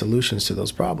consistent solutions to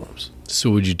those problems.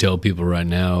 So would you tell people right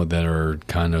now that are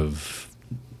kind of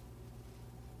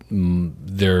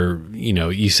they're, you know,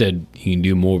 you said you can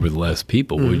do more with less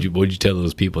people. Mm-hmm. Would you tell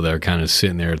those people that are kind of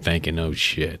sitting there thinking, "Oh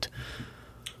shit"?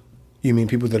 You mean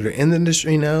people that are in the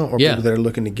industry now, or Yeah. people that are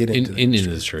looking to get into the in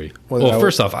industry? industry? Well, Well,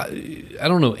 first off, I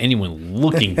don't know anyone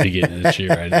looking to get in this shit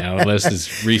right now, unless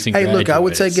it's recent. Hey, look, I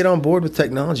would say graduates. get on board with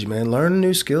technology, man. Learn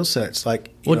new skill sets. Like,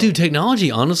 you Well, know, dude, technology,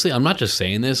 honestly, I'm not just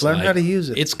saying this. Learn like, how to use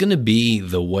it. It's going to be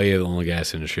the way of the oil and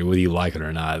gas industry, whether you like it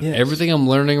or not. Yes. Everything I'm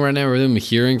learning right now, everything I'm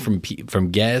hearing from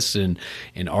guests and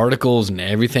articles and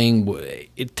everything,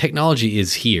 technology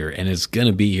is here, and it's going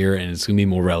to be here, and it's going to be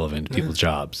more relevant to people's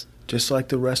jobs. just like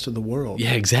the rest of the world.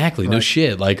 Yeah, exactly. No Right.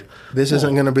 shit. Like, This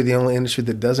isn't going to be the only industry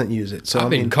that doesn't use it. So I've I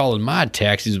been mean, calling my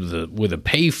taxis with a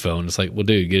payphone. It's like, well,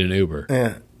 dude, get an Uber.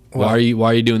 yeah. Why are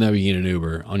you doing that when you get an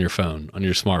Uber on your phone, on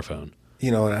your smartphone?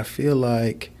 You know, and I feel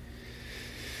like,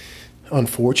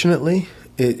 unfortunately,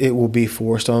 it will be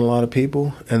forced on a lot of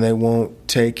people, and they won't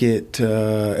take it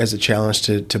as a challenge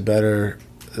to better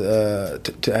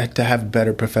to have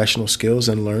better professional skills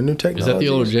and learn new technologies. Is that the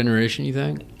older generation, you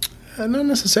think? Not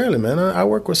necessarily, man. I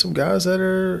work with some guys that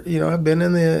are, you know, have been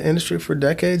in the industry for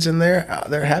decades, and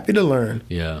they're happy to learn.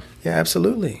 Yeah. Yeah,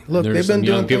 absolutely. Look, There's they've some been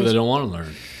young doing people things. that don't want to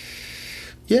learn.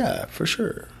 Yeah, for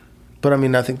sure. But I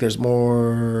mean, I think there's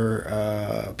more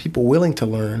people willing to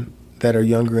learn that are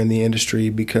younger in the industry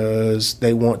because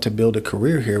they want to build a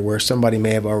career here, where somebody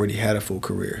may have already had a full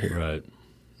career here. Right.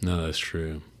 No, that's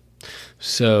true.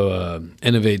 So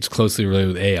Innovate's closely related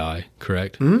with AI,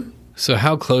 correct? Mm-hmm. So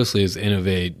how closely is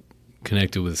Innovate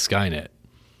connected with Skynet?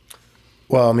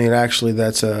 Well, I mean, actually,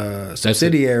 that's a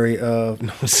subsidiary of.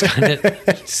 No,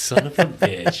 Skynet, son of a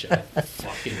bitch. I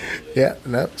fucking yeah,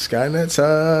 no, Skynet's.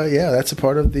 Yeah, that's a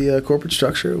part of the corporate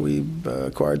structure. We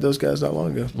acquired those guys not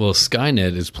long ago. Well,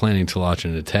 Skynet is planning to launch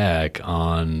an attack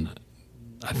on,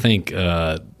 I think,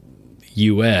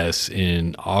 U.S.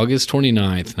 in August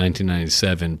 29th,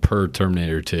 1997, per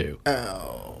Terminator 2.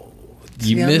 Oh,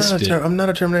 You see, missed it. I'm not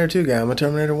a Terminator 2 guy. I'm a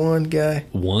Terminator 1 guy,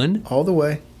 One? all the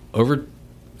way. Over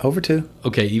Over 2.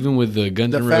 Okay, even with the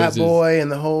Guns The N' Fat Roses, Boy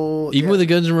and the whole. even with the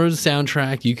Guns N' Roses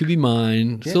soundtrack, You Could Be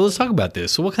Mine. Yeah. So let's talk about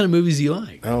this. So what kind of movies do you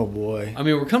like? Oh boy. I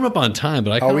mean, we're coming up on time,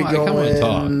 but I Are kind we of want to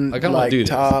talk. going I kind of want like to do this.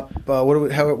 top? What are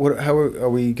we? How are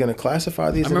we going to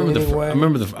classify these? I remember in any way? I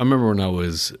remember when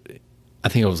I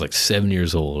think I was like 7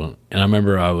 years old, and I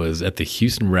remember I was at the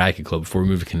Houston Racquet Club before we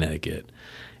moved to Connecticut,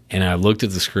 and I looked at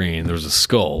the screen. There was a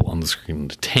skull on the screen.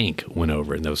 The tank went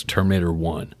over, and that was Terminator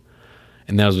 1.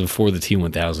 And that was before the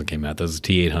T-1000 came out. That was the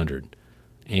T-800.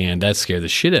 And that scared the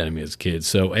shit out of me as a kid.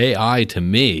 So AI, to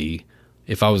me,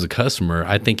 if I was a customer,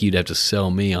 I think you'd have to sell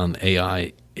me on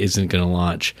AI isn't going to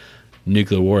launch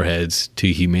nuclear warheads to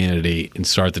humanity and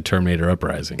start the Terminator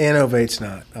uprising. Innovate's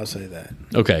not. I'll say that.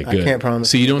 Okay, good. I can't promise.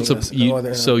 So you don't anything else. No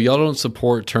other- y'all don't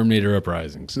support Terminator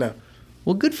uprisings. No,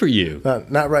 Well, good for you.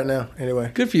 not right now.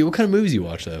 Anyway, Good for you. What kind of movies you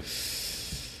watch though?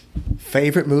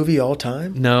 favorite movie all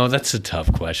time? No, that's a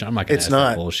tough question. I'm not going to It's ask not.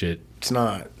 that bullshit. It's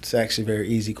not. It's actually a very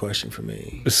easy question for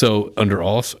me. So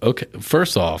okay.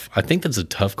 First off, I think that's a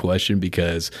tough question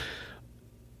because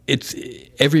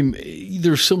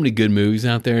there's so many good movies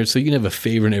out there, so you can have a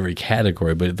favorite in every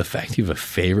category. But the fact you have a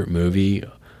favorite movie,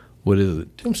 what is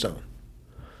it? Tombstone.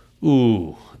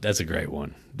 Ooh, that's a great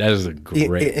one. That is a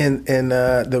great. And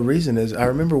the reason is, I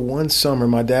remember one summer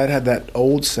my dad had that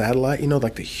old satellite,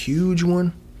 like the huge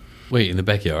one. Wait, in the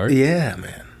backyard? Yeah,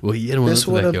 man. Well, you had one in This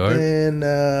the would have backyard. been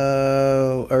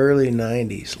early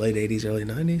 '90s, late '80s, early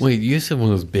 '90s. Wait, you used to have one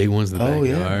of those big ones in the Oh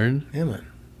backyard? yeah, man.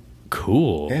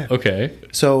 Cool. Yeah. Okay.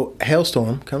 So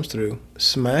hailstorm comes through,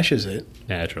 smashes it.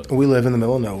 Naturally. We live in the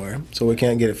middle of nowhere, so we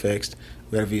can't get it fixed.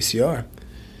 We had a VCR,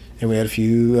 and we had a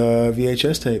few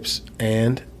VHS tapes,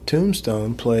 and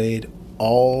Tombstone played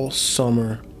all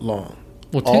summer long.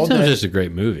 Well, All Tombstone's day. just a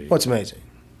great movie. What's amazing?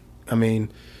 I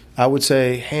mean, I would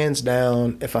say hands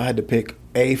down, if I had to pick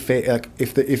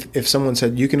if someone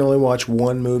said you can only watch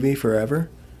one movie forever,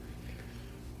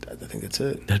 I think that's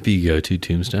it. That'd be your go-to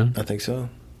Tombstone? I think so.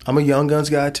 I'm a Young Guns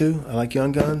guy too. I like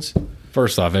Young Guns.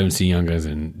 First off, I haven't seen Young Guns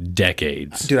in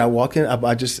decades. Dude, I walk in.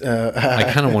 I just. I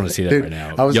kind of want to see that Dude, right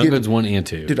now. I was Young getting- Guns 1 and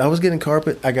 2. Dude, I was getting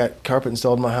carpet. I got carpet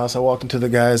installed in my house. I walked into the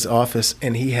guy's office,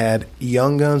 and he had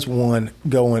Young Guns 1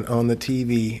 going on the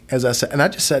TV as I sat. And I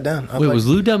just sat down. I Wait, like, was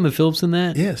Lou Diamond Phillips in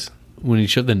that? Yes. When he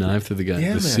shoved the knife through the guy,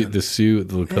 Yeah, the man.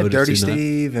 Lakota Dirty suit knife?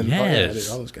 Steve and Yes.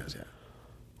 all those guys, yeah.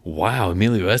 Wow,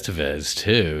 Emilio Estevez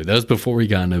too. That was before he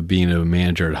got into being a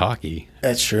manager at hockey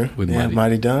That's true. with yeah,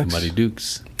 Mighty Ducks. Mighty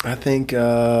Dukes. I think,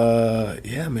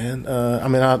 yeah, man. I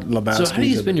mean, Lebowski. So how do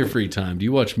you spend your free time? Do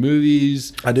you watch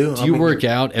movies? I do. Do you work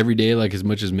out every day like as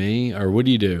much as me? Or what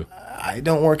do you do? I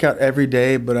don't work out every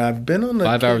day, but I've been on the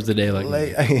 5 hours a day like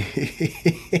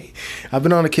me. I've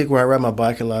been on a kick where I ride my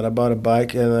bike a lot. I bought a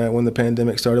bike and when the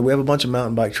pandemic started. We have a bunch of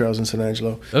mountain bike trails in San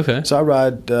Angelo. Okay. So I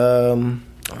ride,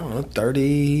 I don't know,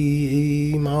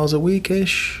 30 miles a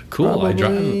week-ish. Cool.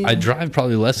 probably. I drive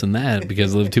probably less than that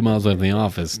because I live 2 miles away from the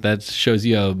office. That shows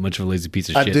you how much of a lazy piece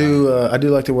of I shit do. I am. I do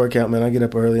like to work out, man. I get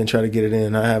up early and try to get it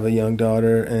in. I have a young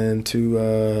daughter and two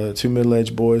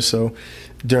middle-aged boys, so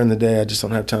during the day I just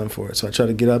don't have time for it. So I try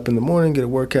to get up in the morning, get a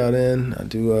workout in. I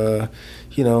do, I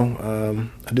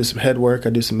do some head work. I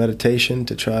do some meditation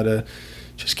to try to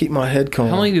just keep my head calm.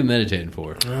 How long have you been meditating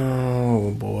for?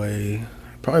 Oh boy,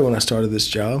 probably when I started this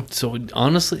job. So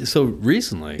honestly, so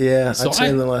recently. Yeah, So I'd say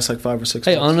in the last like 5 or 6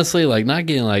 Hey, months. honestly, like not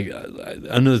getting like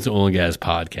I know it's an oil and gas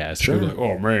podcast. Sure. People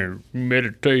are like, oh man,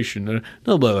 meditation.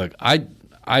 No, but like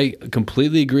I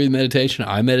completely agree with meditation.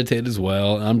 I meditate as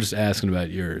well. And I'm just asking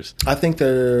about yours. I think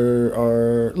there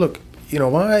are. Look, I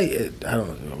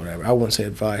don't know, whatever. I wouldn't say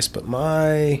advice, but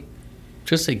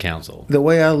Just say counsel. the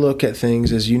way I look at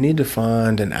things is you need to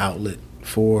find an outlet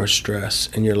for stress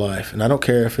in your life. And I don't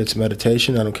care if it's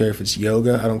meditation, I don't care if it's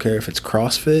yoga, I don't care if it's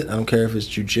CrossFit, I don't care if it's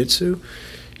jiu-jitsu.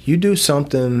 You do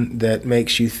something that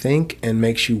makes you think and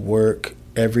makes you work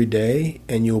every day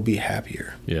and you'll be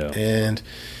happier. Yeah. And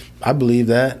I believe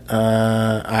that.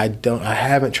 I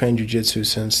haven't trained jiu-jitsu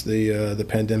since the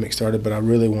pandemic started, but I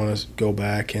really want to go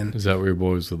back and Is that where your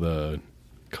boys with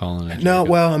Colin? And no, Jacob?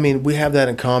 well, I mean, we have that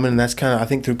in common, and that's kind of, I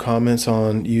think, through comments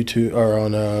on YouTube or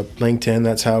on LinkedIn.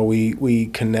 That's how we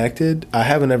connected. I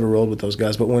haven't ever rolled with those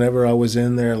guys, but whenever I was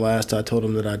in there last, I told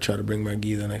them that I'd try to bring my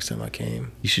gi the next time I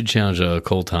came. You should challenge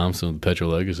Cole Thompson with Petro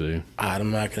Legacy.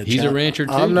 I'm not going to. He's a rancher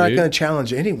too, I'm not dude. going to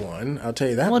challenge anyone. I'll tell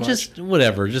you that Well, much. just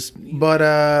whatever. Just But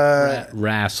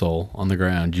wrestle on the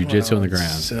ground, jiu-jitsu on the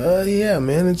ground. yeah,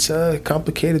 man, it's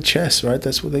complicated chess, right?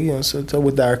 That's what they, so it's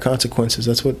with dire consequences.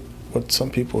 That's what some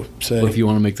people say. But if you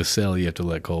want to make the sell, you have to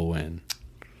let Cole win.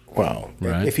 Wow.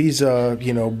 Right. If he's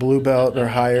blue belt or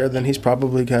higher, then he's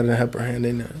probably got an upper hand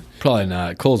in there. Probably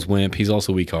not. Cole's wimp. He's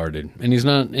also weak-hearted, and he's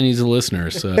not. And he's a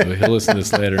listener, so he'll listen to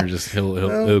this later and just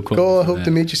he'll quote Cole, I me for hope that.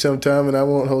 to meet you sometime, and I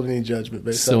won't hold any judgment.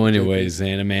 Based So, on anyways,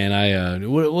 Xana, man,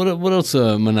 what else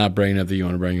am I not bringing up that you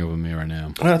want to bring up with me right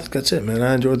now? I think that's it, man.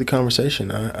 I enjoyed the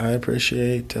conversation. I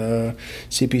appreciate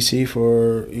CPC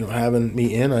for having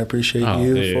me in. I appreciate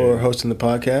you for hosting the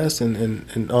podcast,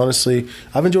 and honestly,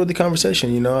 I've enjoyed the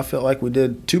conversation. I felt like we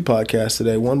did 2 podcasts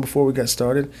today. One before we got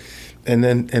started, and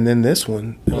then this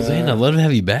one. Well, Zane, I'd love to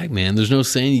have you back, man. There's no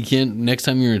saying you can't. Next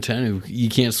time you're in town, you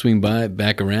can't swing by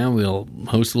back around. We'll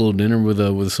host a little dinner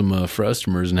with some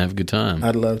customers and have a good time.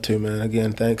 I'd love to, man.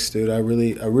 Again, thanks, dude. I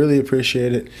really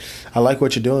appreciate it. I like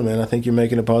what you're doing, man. I think you're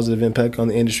making a positive impact on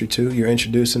the industry too. You're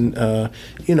introducing,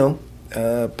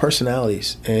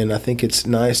 personalities, and I think it's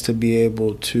nice to be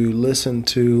able to listen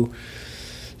to,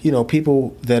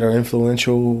 people that are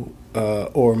influential.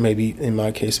 Or maybe in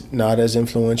my case, not as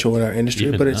influential in our industry,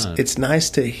 Even but not. it's nice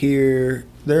to hear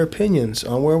their opinions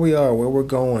on where we are, where we're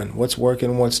going, what's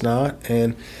working, what's not,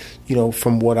 and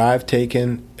from what I've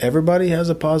taken, everybody has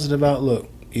a positive outlook.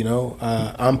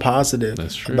 I'm positive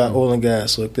about oil and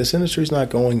gas. Look, this industry is not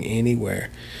going anywhere,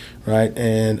 right?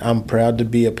 And I'm proud to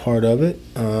be a part of it.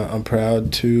 I'm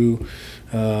proud to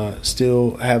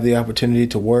still have the opportunity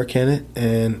to work in it,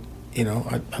 and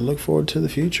I look forward to the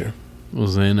future. Well,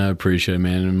 Zane, I appreciate it,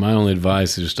 man. And my only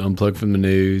advice is just unplug from the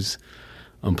news,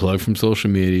 unplug from social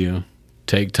media,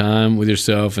 take time with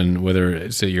yourself, and whether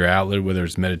it's at your outlet, whether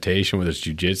it's meditation, whether it's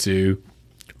jiu-jitsu,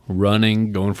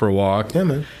 running, going for a walk,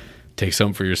 man. Take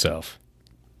something for yourself.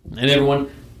 And everyone,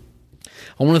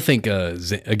 I want to thank,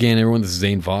 again, everyone, this is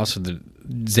Zane Foster,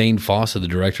 the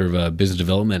Director of Business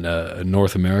Development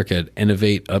North America at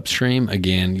Innovate Upstream.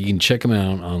 Again, you can check them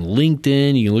out on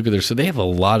LinkedIn. You can look at their, so they have a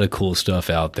lot of cool stuff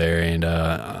out there. And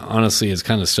honestly, it's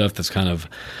kind of stuff that's kind of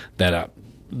that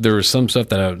there was some stuff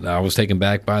that I was taken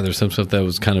back by. There's some stuff that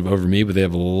was kind of over me, but they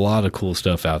have a lot of cool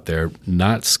stuff out there.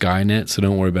 Not Skynet, so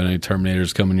don't worry about any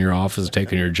Terminators coming to your office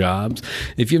taking your jobs.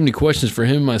 If you have any questions for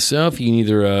him, myself, you can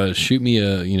either shoot me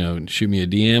a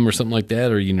DM or something like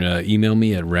that, or you can email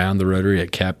me at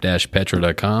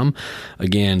roundtherotary@cap-petro.com.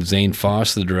 Again, Zane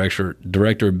Foss, the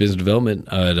director of business development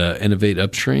at Innovate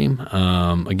Upstream.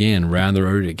 Again,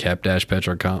 roundtherotary at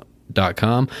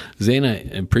cap-petro.com. Zane, I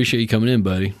appreciate you coming in,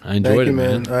 buddy. I enjoyed it,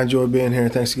 man. I enjoyed being here.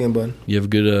 Thanks again, bud. You have a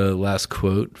good last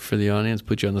quote for the audience?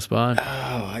 Put you on the spot? Oh,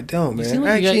 I don't, man.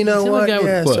 Actually, you know what?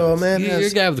 Yeah, so a man you're a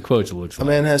guy with the quotes, it looks like. A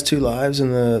man has 2 lives,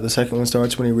 and the second one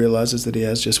starts when he realizes that he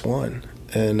has just one.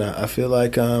 And I feel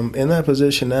like I'm in that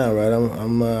position now, right?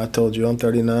 I told you I'm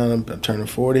 39. I'm turning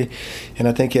 40, and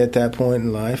I think at that point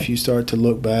in life, you start to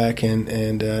look back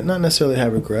and not necessarily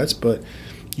have regrets, but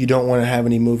you don't want to have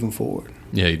any moving forward.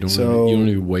 Yeah, you don't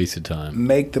even waste the time.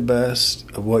 Make the best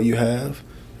of what you have,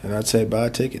 and I'd say buy a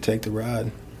ticket, take the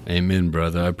ride. Amen,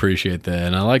 brother. I appreciate that.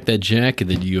 And I like that jacket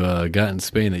that you got in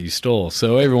Spain that you stole.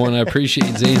 So, everyone, I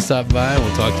appreciate Zane stopping by, and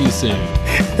we'll talk to you soon.